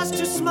reason just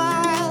to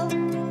smile,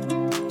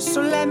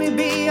 so let me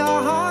be your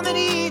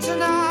harmony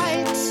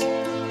tonight.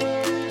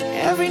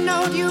 Every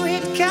note you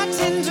hit cuts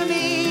into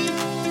me,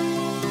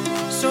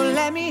 so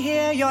let me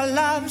hear your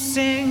love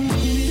sing.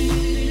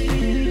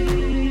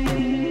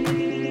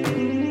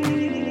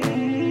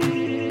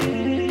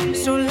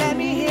 So let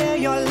me hear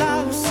your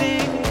love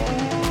sing.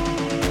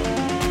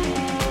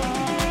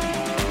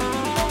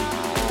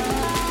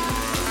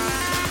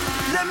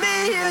 Let me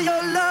hear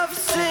your love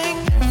sing.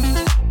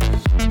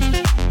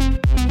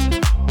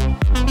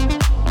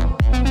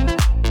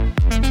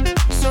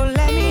 So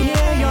let me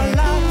hear your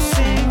love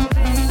sing.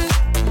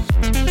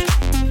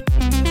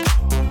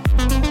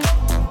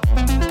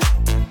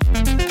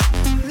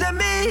 Let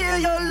me hear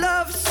your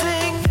love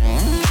sing.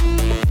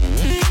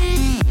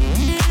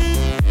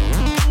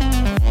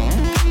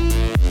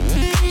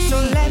 So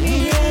let me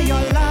hear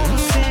your love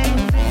sing.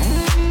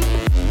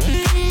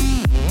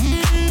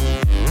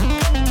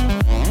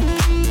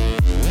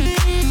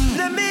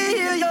 Let me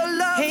hear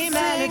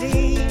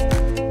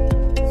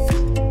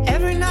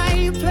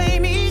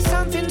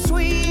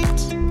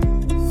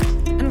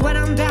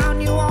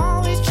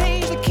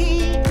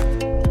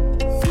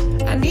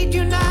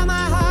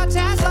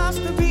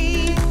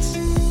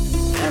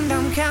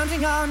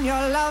sing on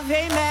your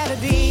lovely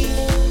melody.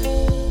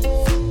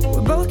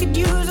 We both could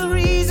use a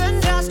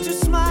reason just to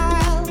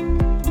smile.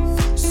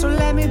 So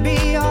let me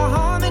be your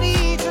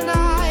harmony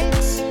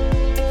tonight.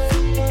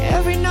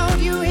 Every note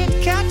you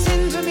hit cuts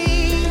into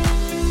me.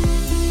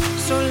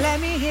 So let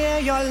me hear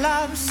your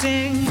love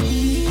sing.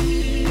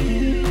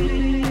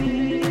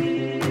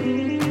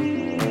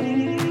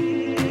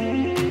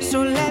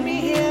 So let me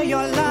hear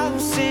your love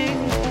sing.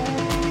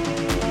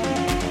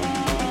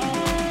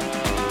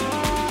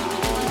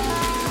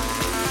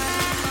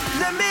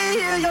 Let me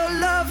hear your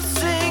love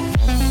sing.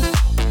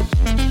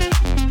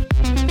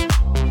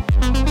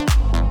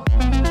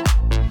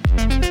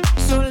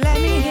 So let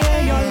me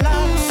hear your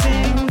love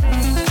sing.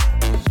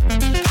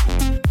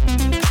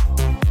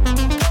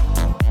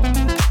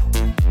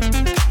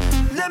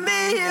 Let me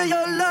hear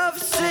your love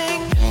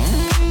sing.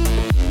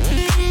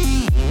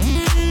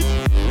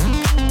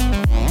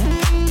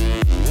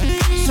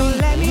 So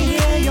let me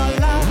hear your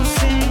love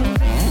sing.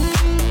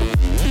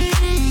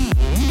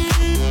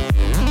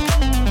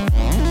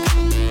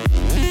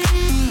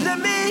 Let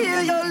me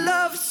hear your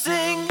love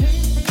sing.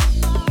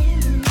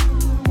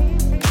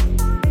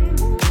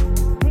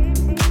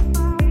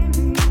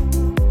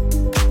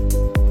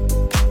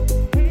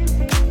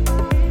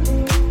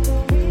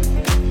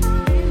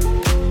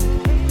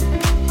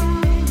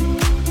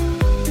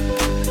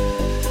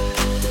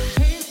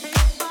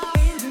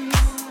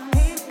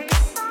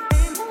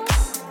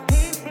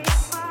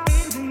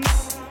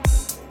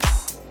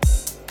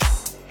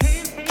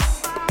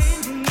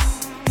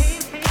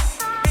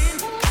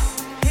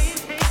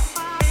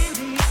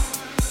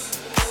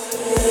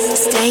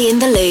 Stay in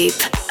the loop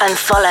and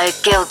follow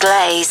Gil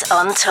Glaze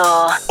on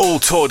tour. All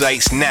tour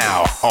dates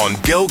now on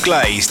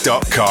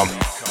gilglaze.com.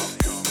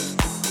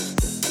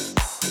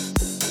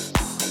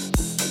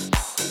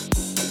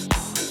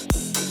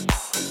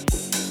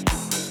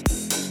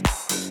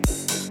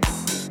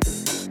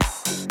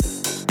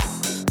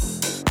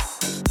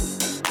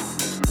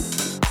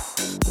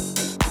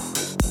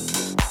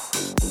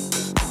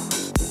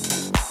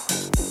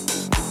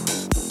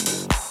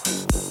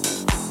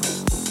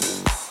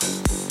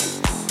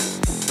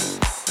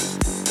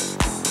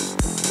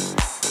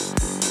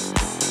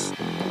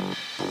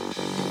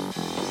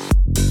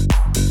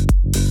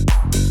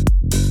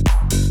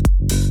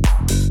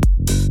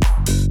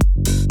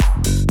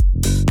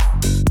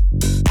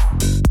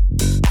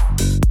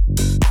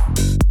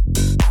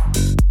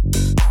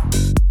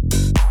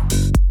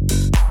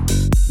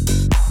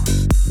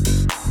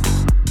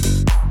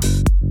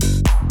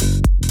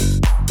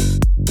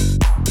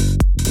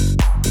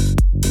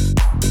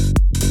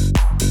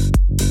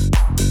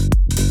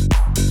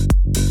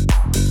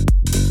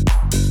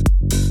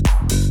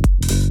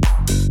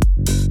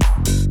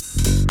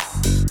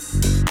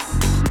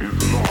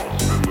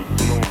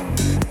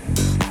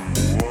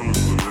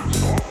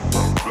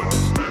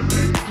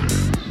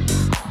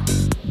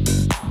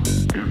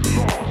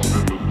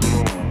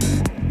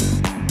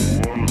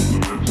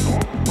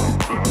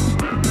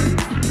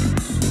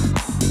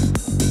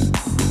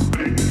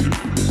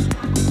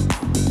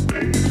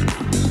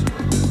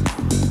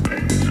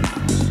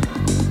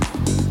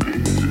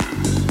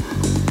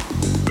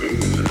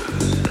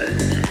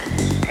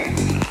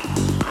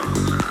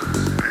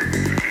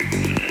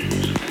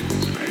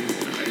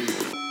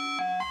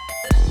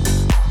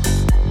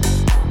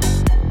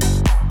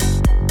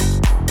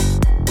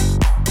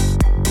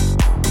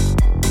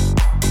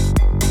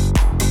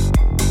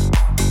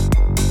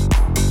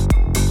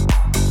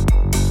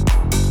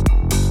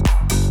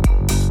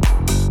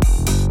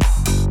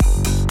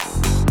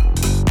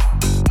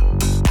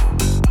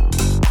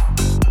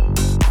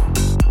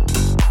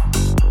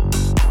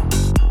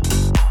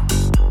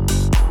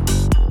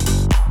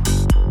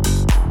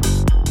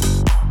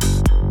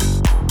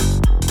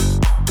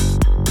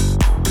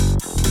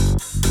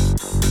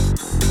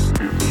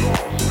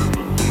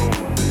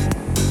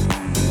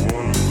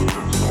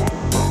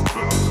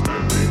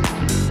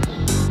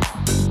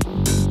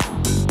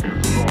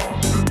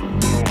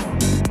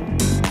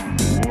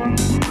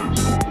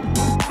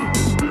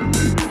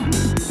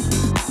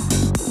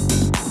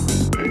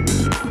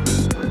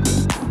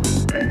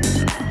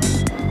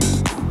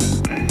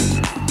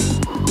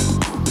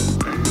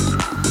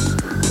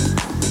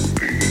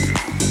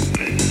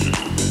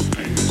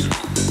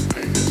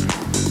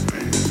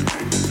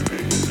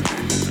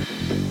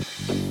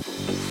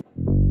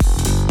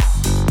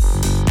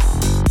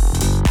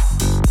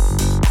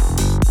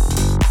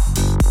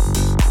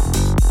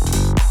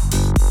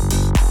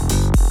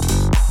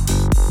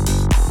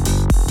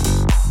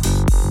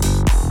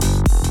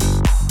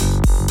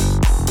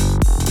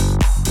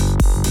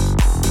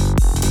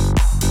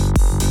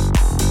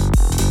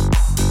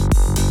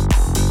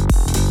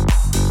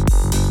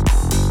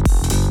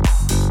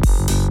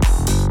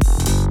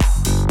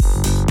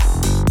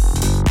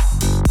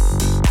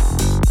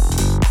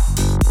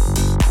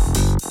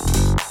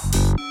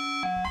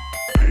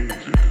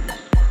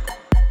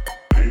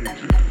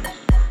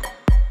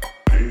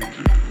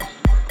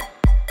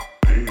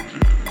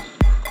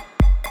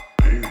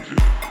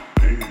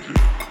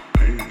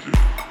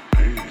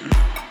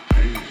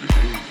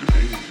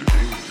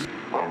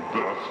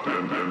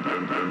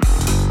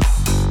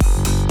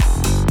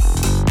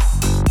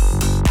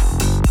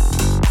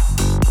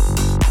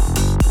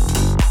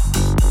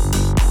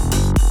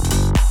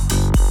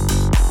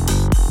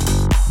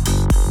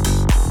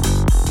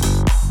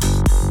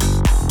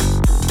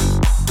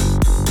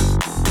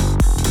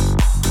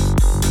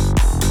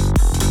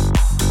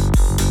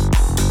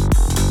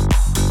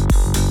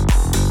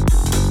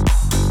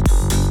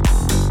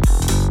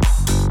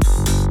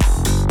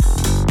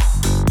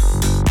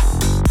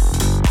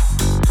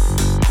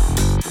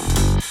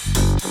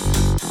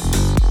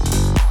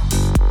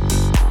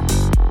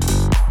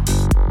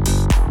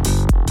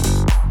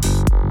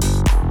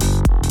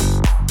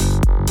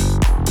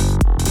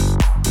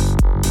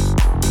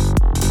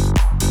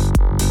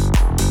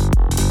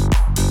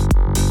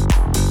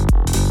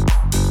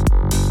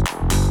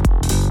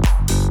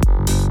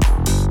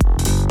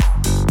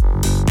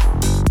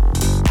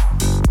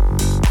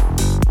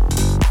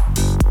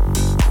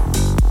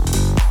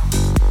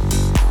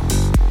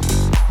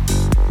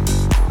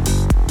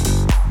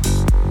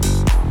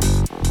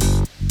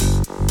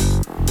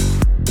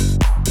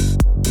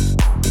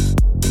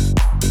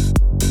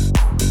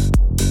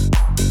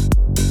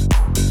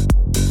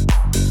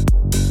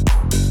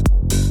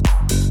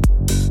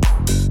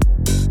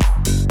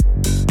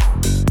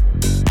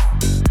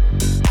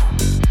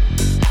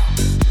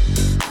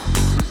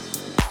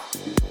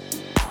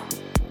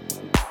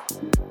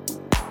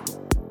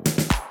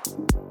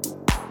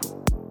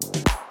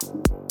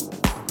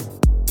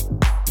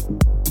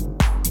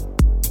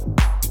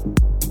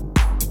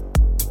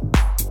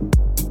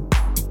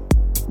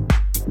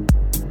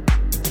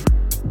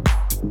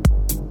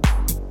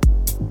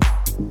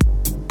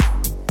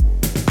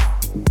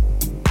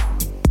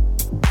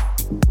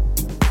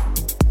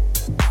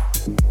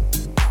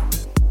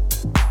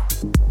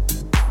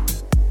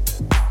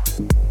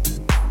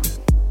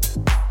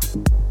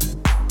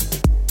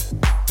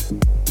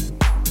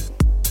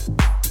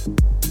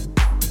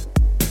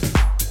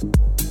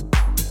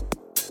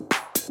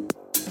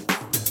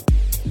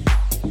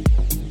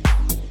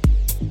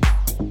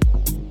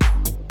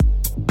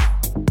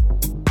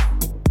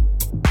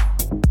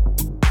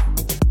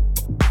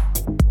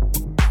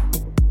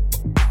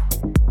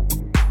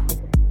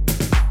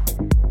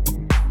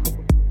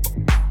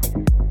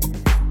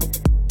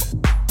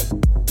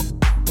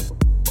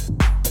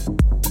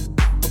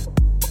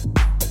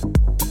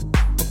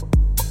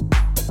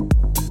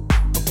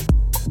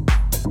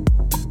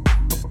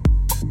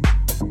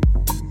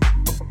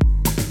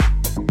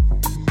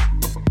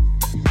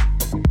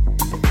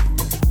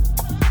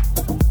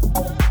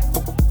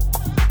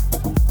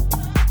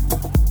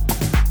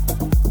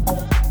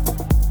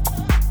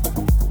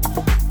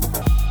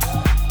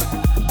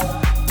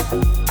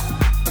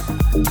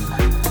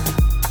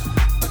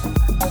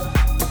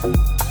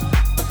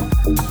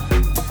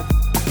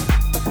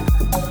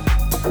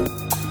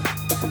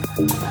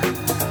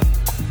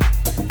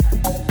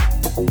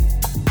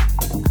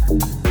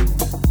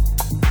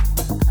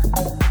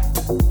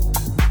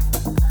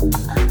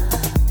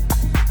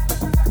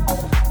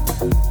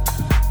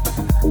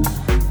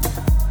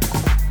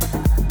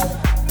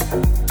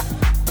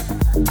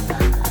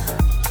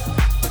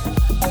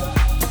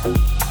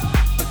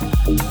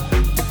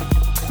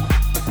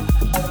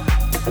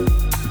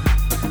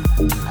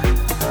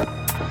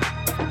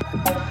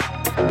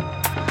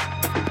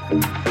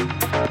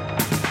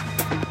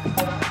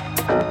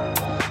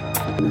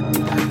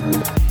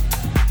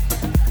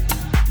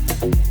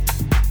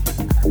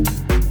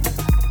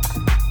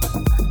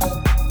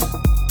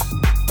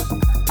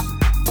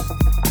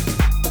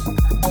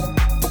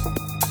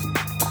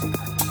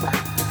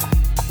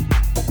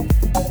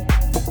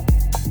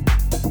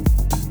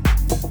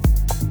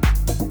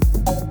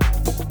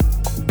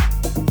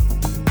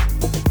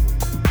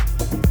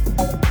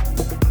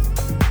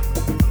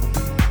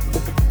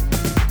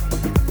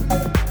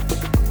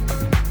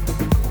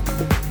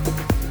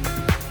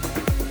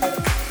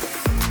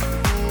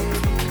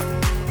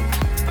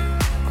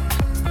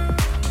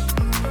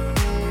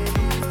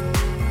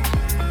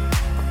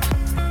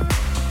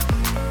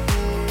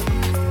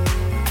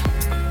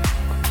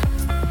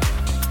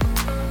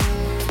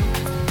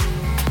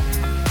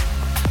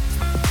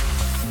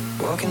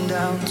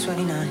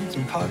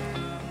 apart.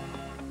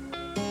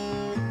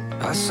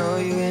 I saw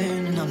you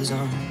in another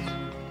zone.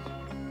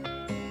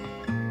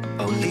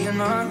 Only a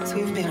month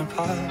we've been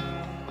apart.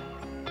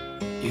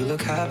 You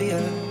look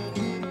happier.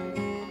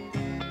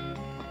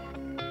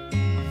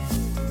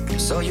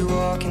 Saw you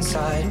walk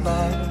inside a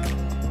bar.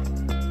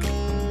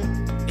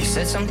 You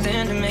said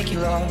something to make you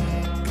laugh.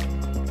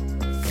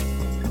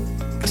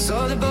 I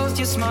saw that both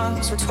your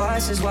smiles were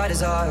twice as wide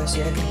as ours.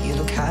 Yeah, you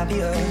look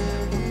happier,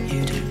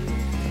 you do.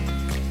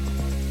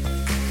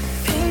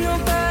 Ain't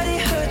nobody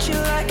hurt you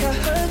like I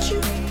hurt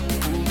you,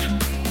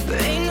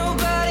 but ain't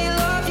nobody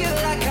love you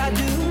like I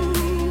do.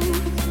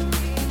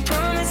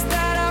 Promise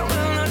that I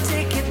will not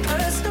take it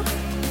personal,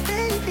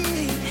 baby,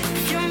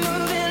 if you're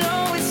moving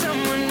on with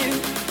someone new.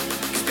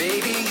 'Cause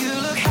baby, you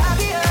look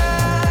happier,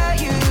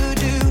 you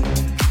do.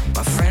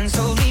 My friends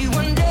told me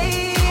one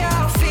day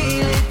I'll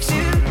feel it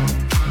too,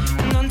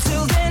 and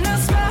until then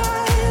I'll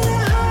smile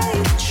and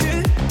hide the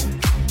truth,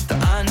 that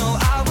I know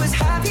I was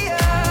happier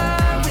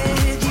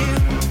with you.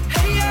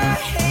 Hey yeah,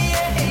 hey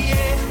yeah, hey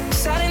yeah.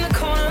 Sat in the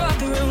corner of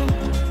the room,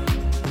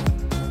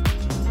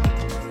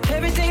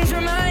 everything's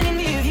reminding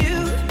me of you.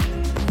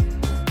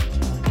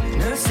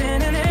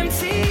 Nursing an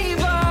empty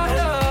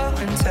bottle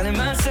and telling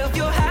myself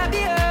you're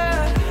happier,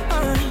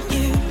 aren't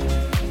you?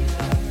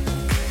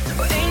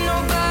 But ain't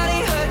nobody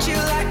hurt you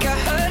like I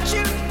hurt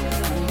you,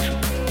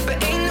 but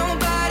ain't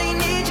nobody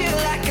need you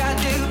like I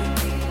do.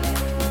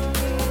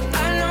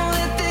 I know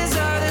that there's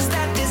others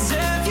that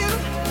deserve you,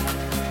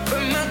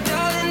 but my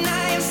darling,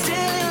 I am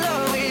still in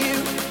love with you.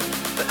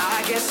 But I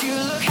guess you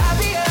look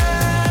happier,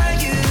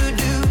 you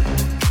do.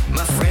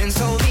 My friends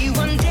told me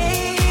one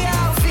day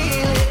I'll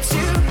feel it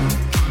too.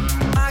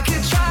 I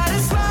could try to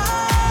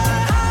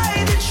smile,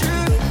 hide the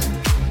truth,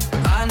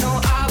 but I know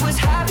I was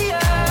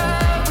happier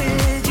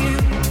with you.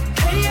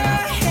 Hey yeah,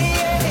 hey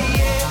yeah, hey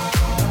yeah.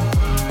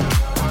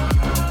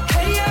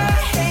 Hey yeah,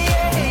 hey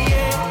yeah, hey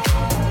yeah.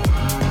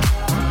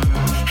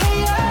 Hey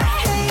yeah,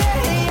 hey yeah,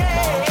 hey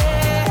yeah.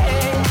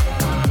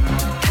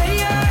 Hey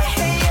yeah,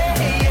 hey yeah,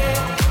 hey yeah.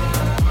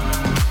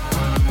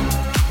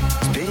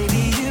 'Cause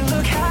baby, you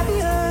look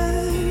happier,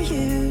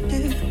 you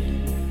do.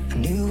 I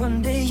knew one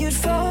day you'd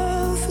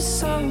fall for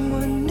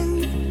someone new,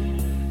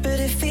 but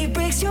if he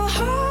breaks your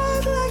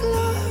heart like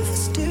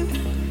lovers do,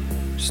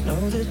 just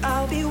know that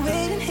I'll be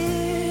waiting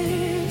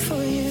here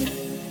for you.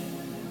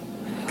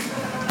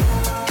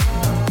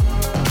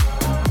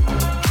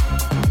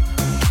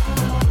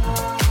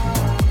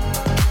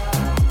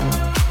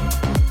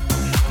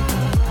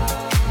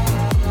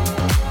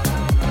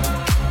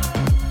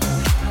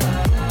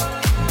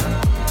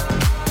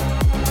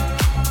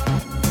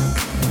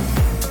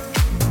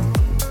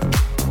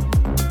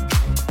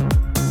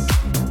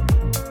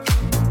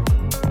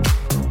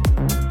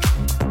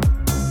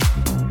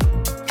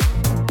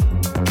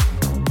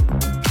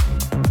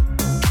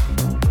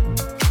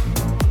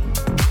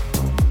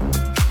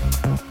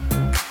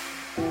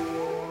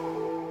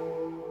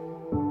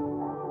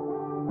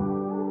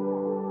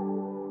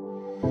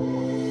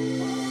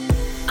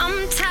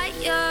 I'm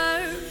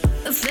tired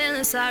of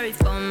feeling sorry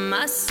for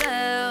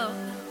myself.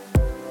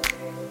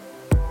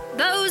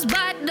 Those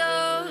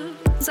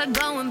bottles are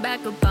going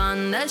back up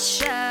on the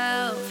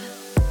shelf.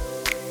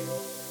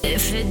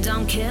 If it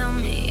don't kill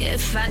me,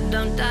 if I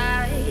don't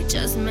die,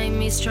 just make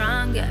me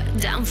stronger,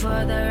 down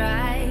for the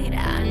ride.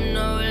 I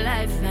know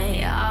life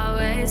ain't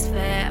always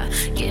fair.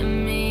 Get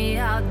me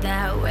out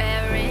that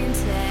wear and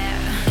tear.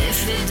 If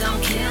it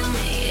don't kill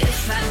me,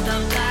 if I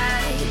don't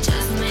die,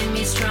 just make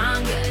me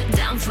stronger,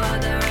 down for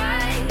the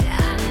ride.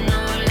 I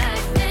know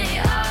life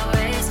ain't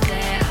always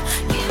fair.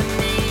 Get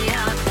me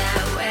out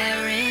that wear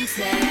and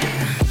tear.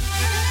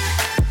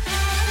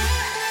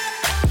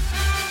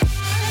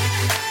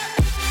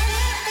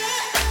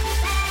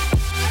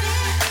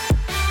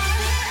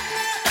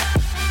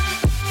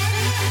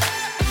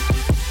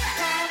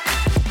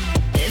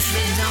 If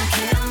it don't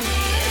kill me,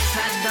 if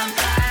I don't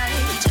die,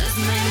 just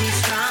make me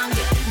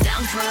stronger,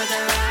 down for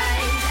the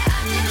ride.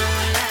 I know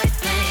life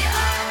ain't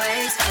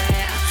always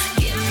fair.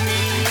 Get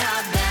me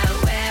out that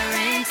wear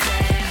and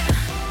tear.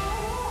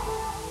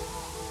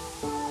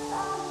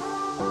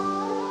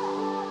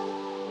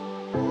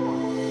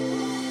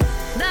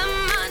 The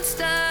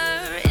monster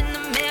in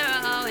the mirror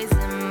always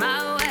in my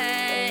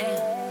way.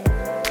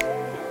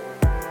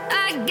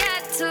 I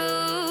got to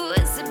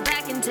sit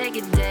back and take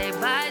it day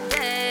by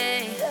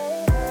day.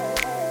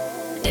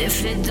 If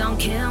it don't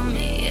kill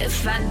me,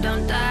 if I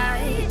don't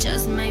die,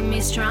 just make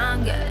me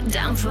stronger,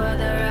 down for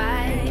the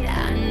ride.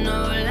 I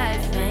know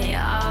life ain't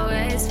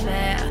always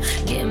fair.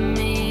 Get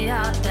me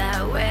out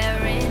that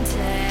wear and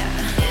tear.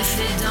 If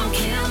it don't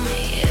kill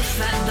me, if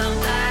I don't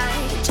die,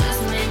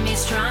 just make me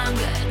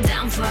stronger,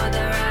 down for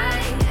the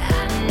ride.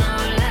 I know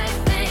life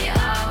ain't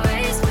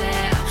always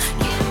fair.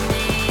 Get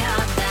me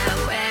out that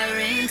wear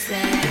and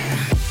tear.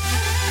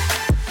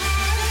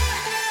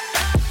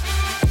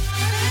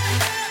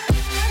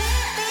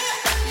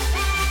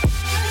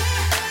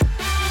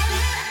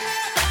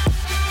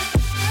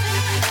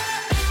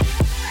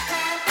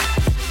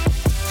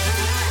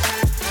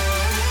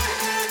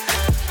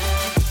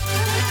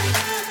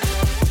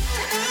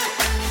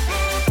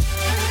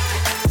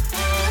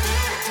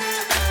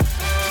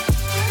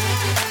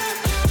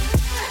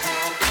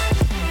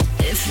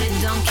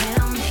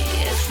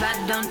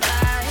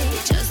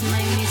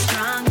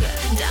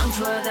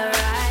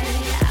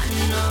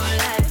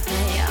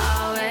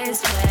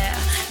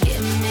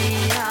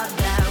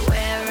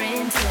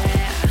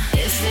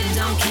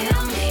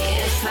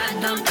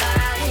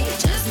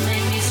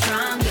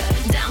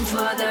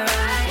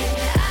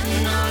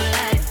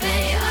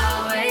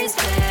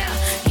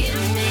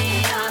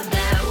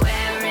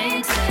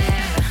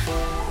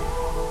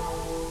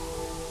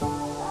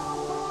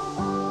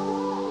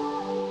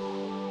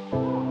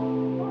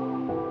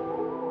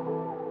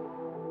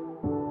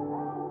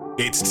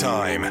 It's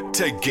time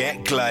to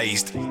get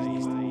glazed.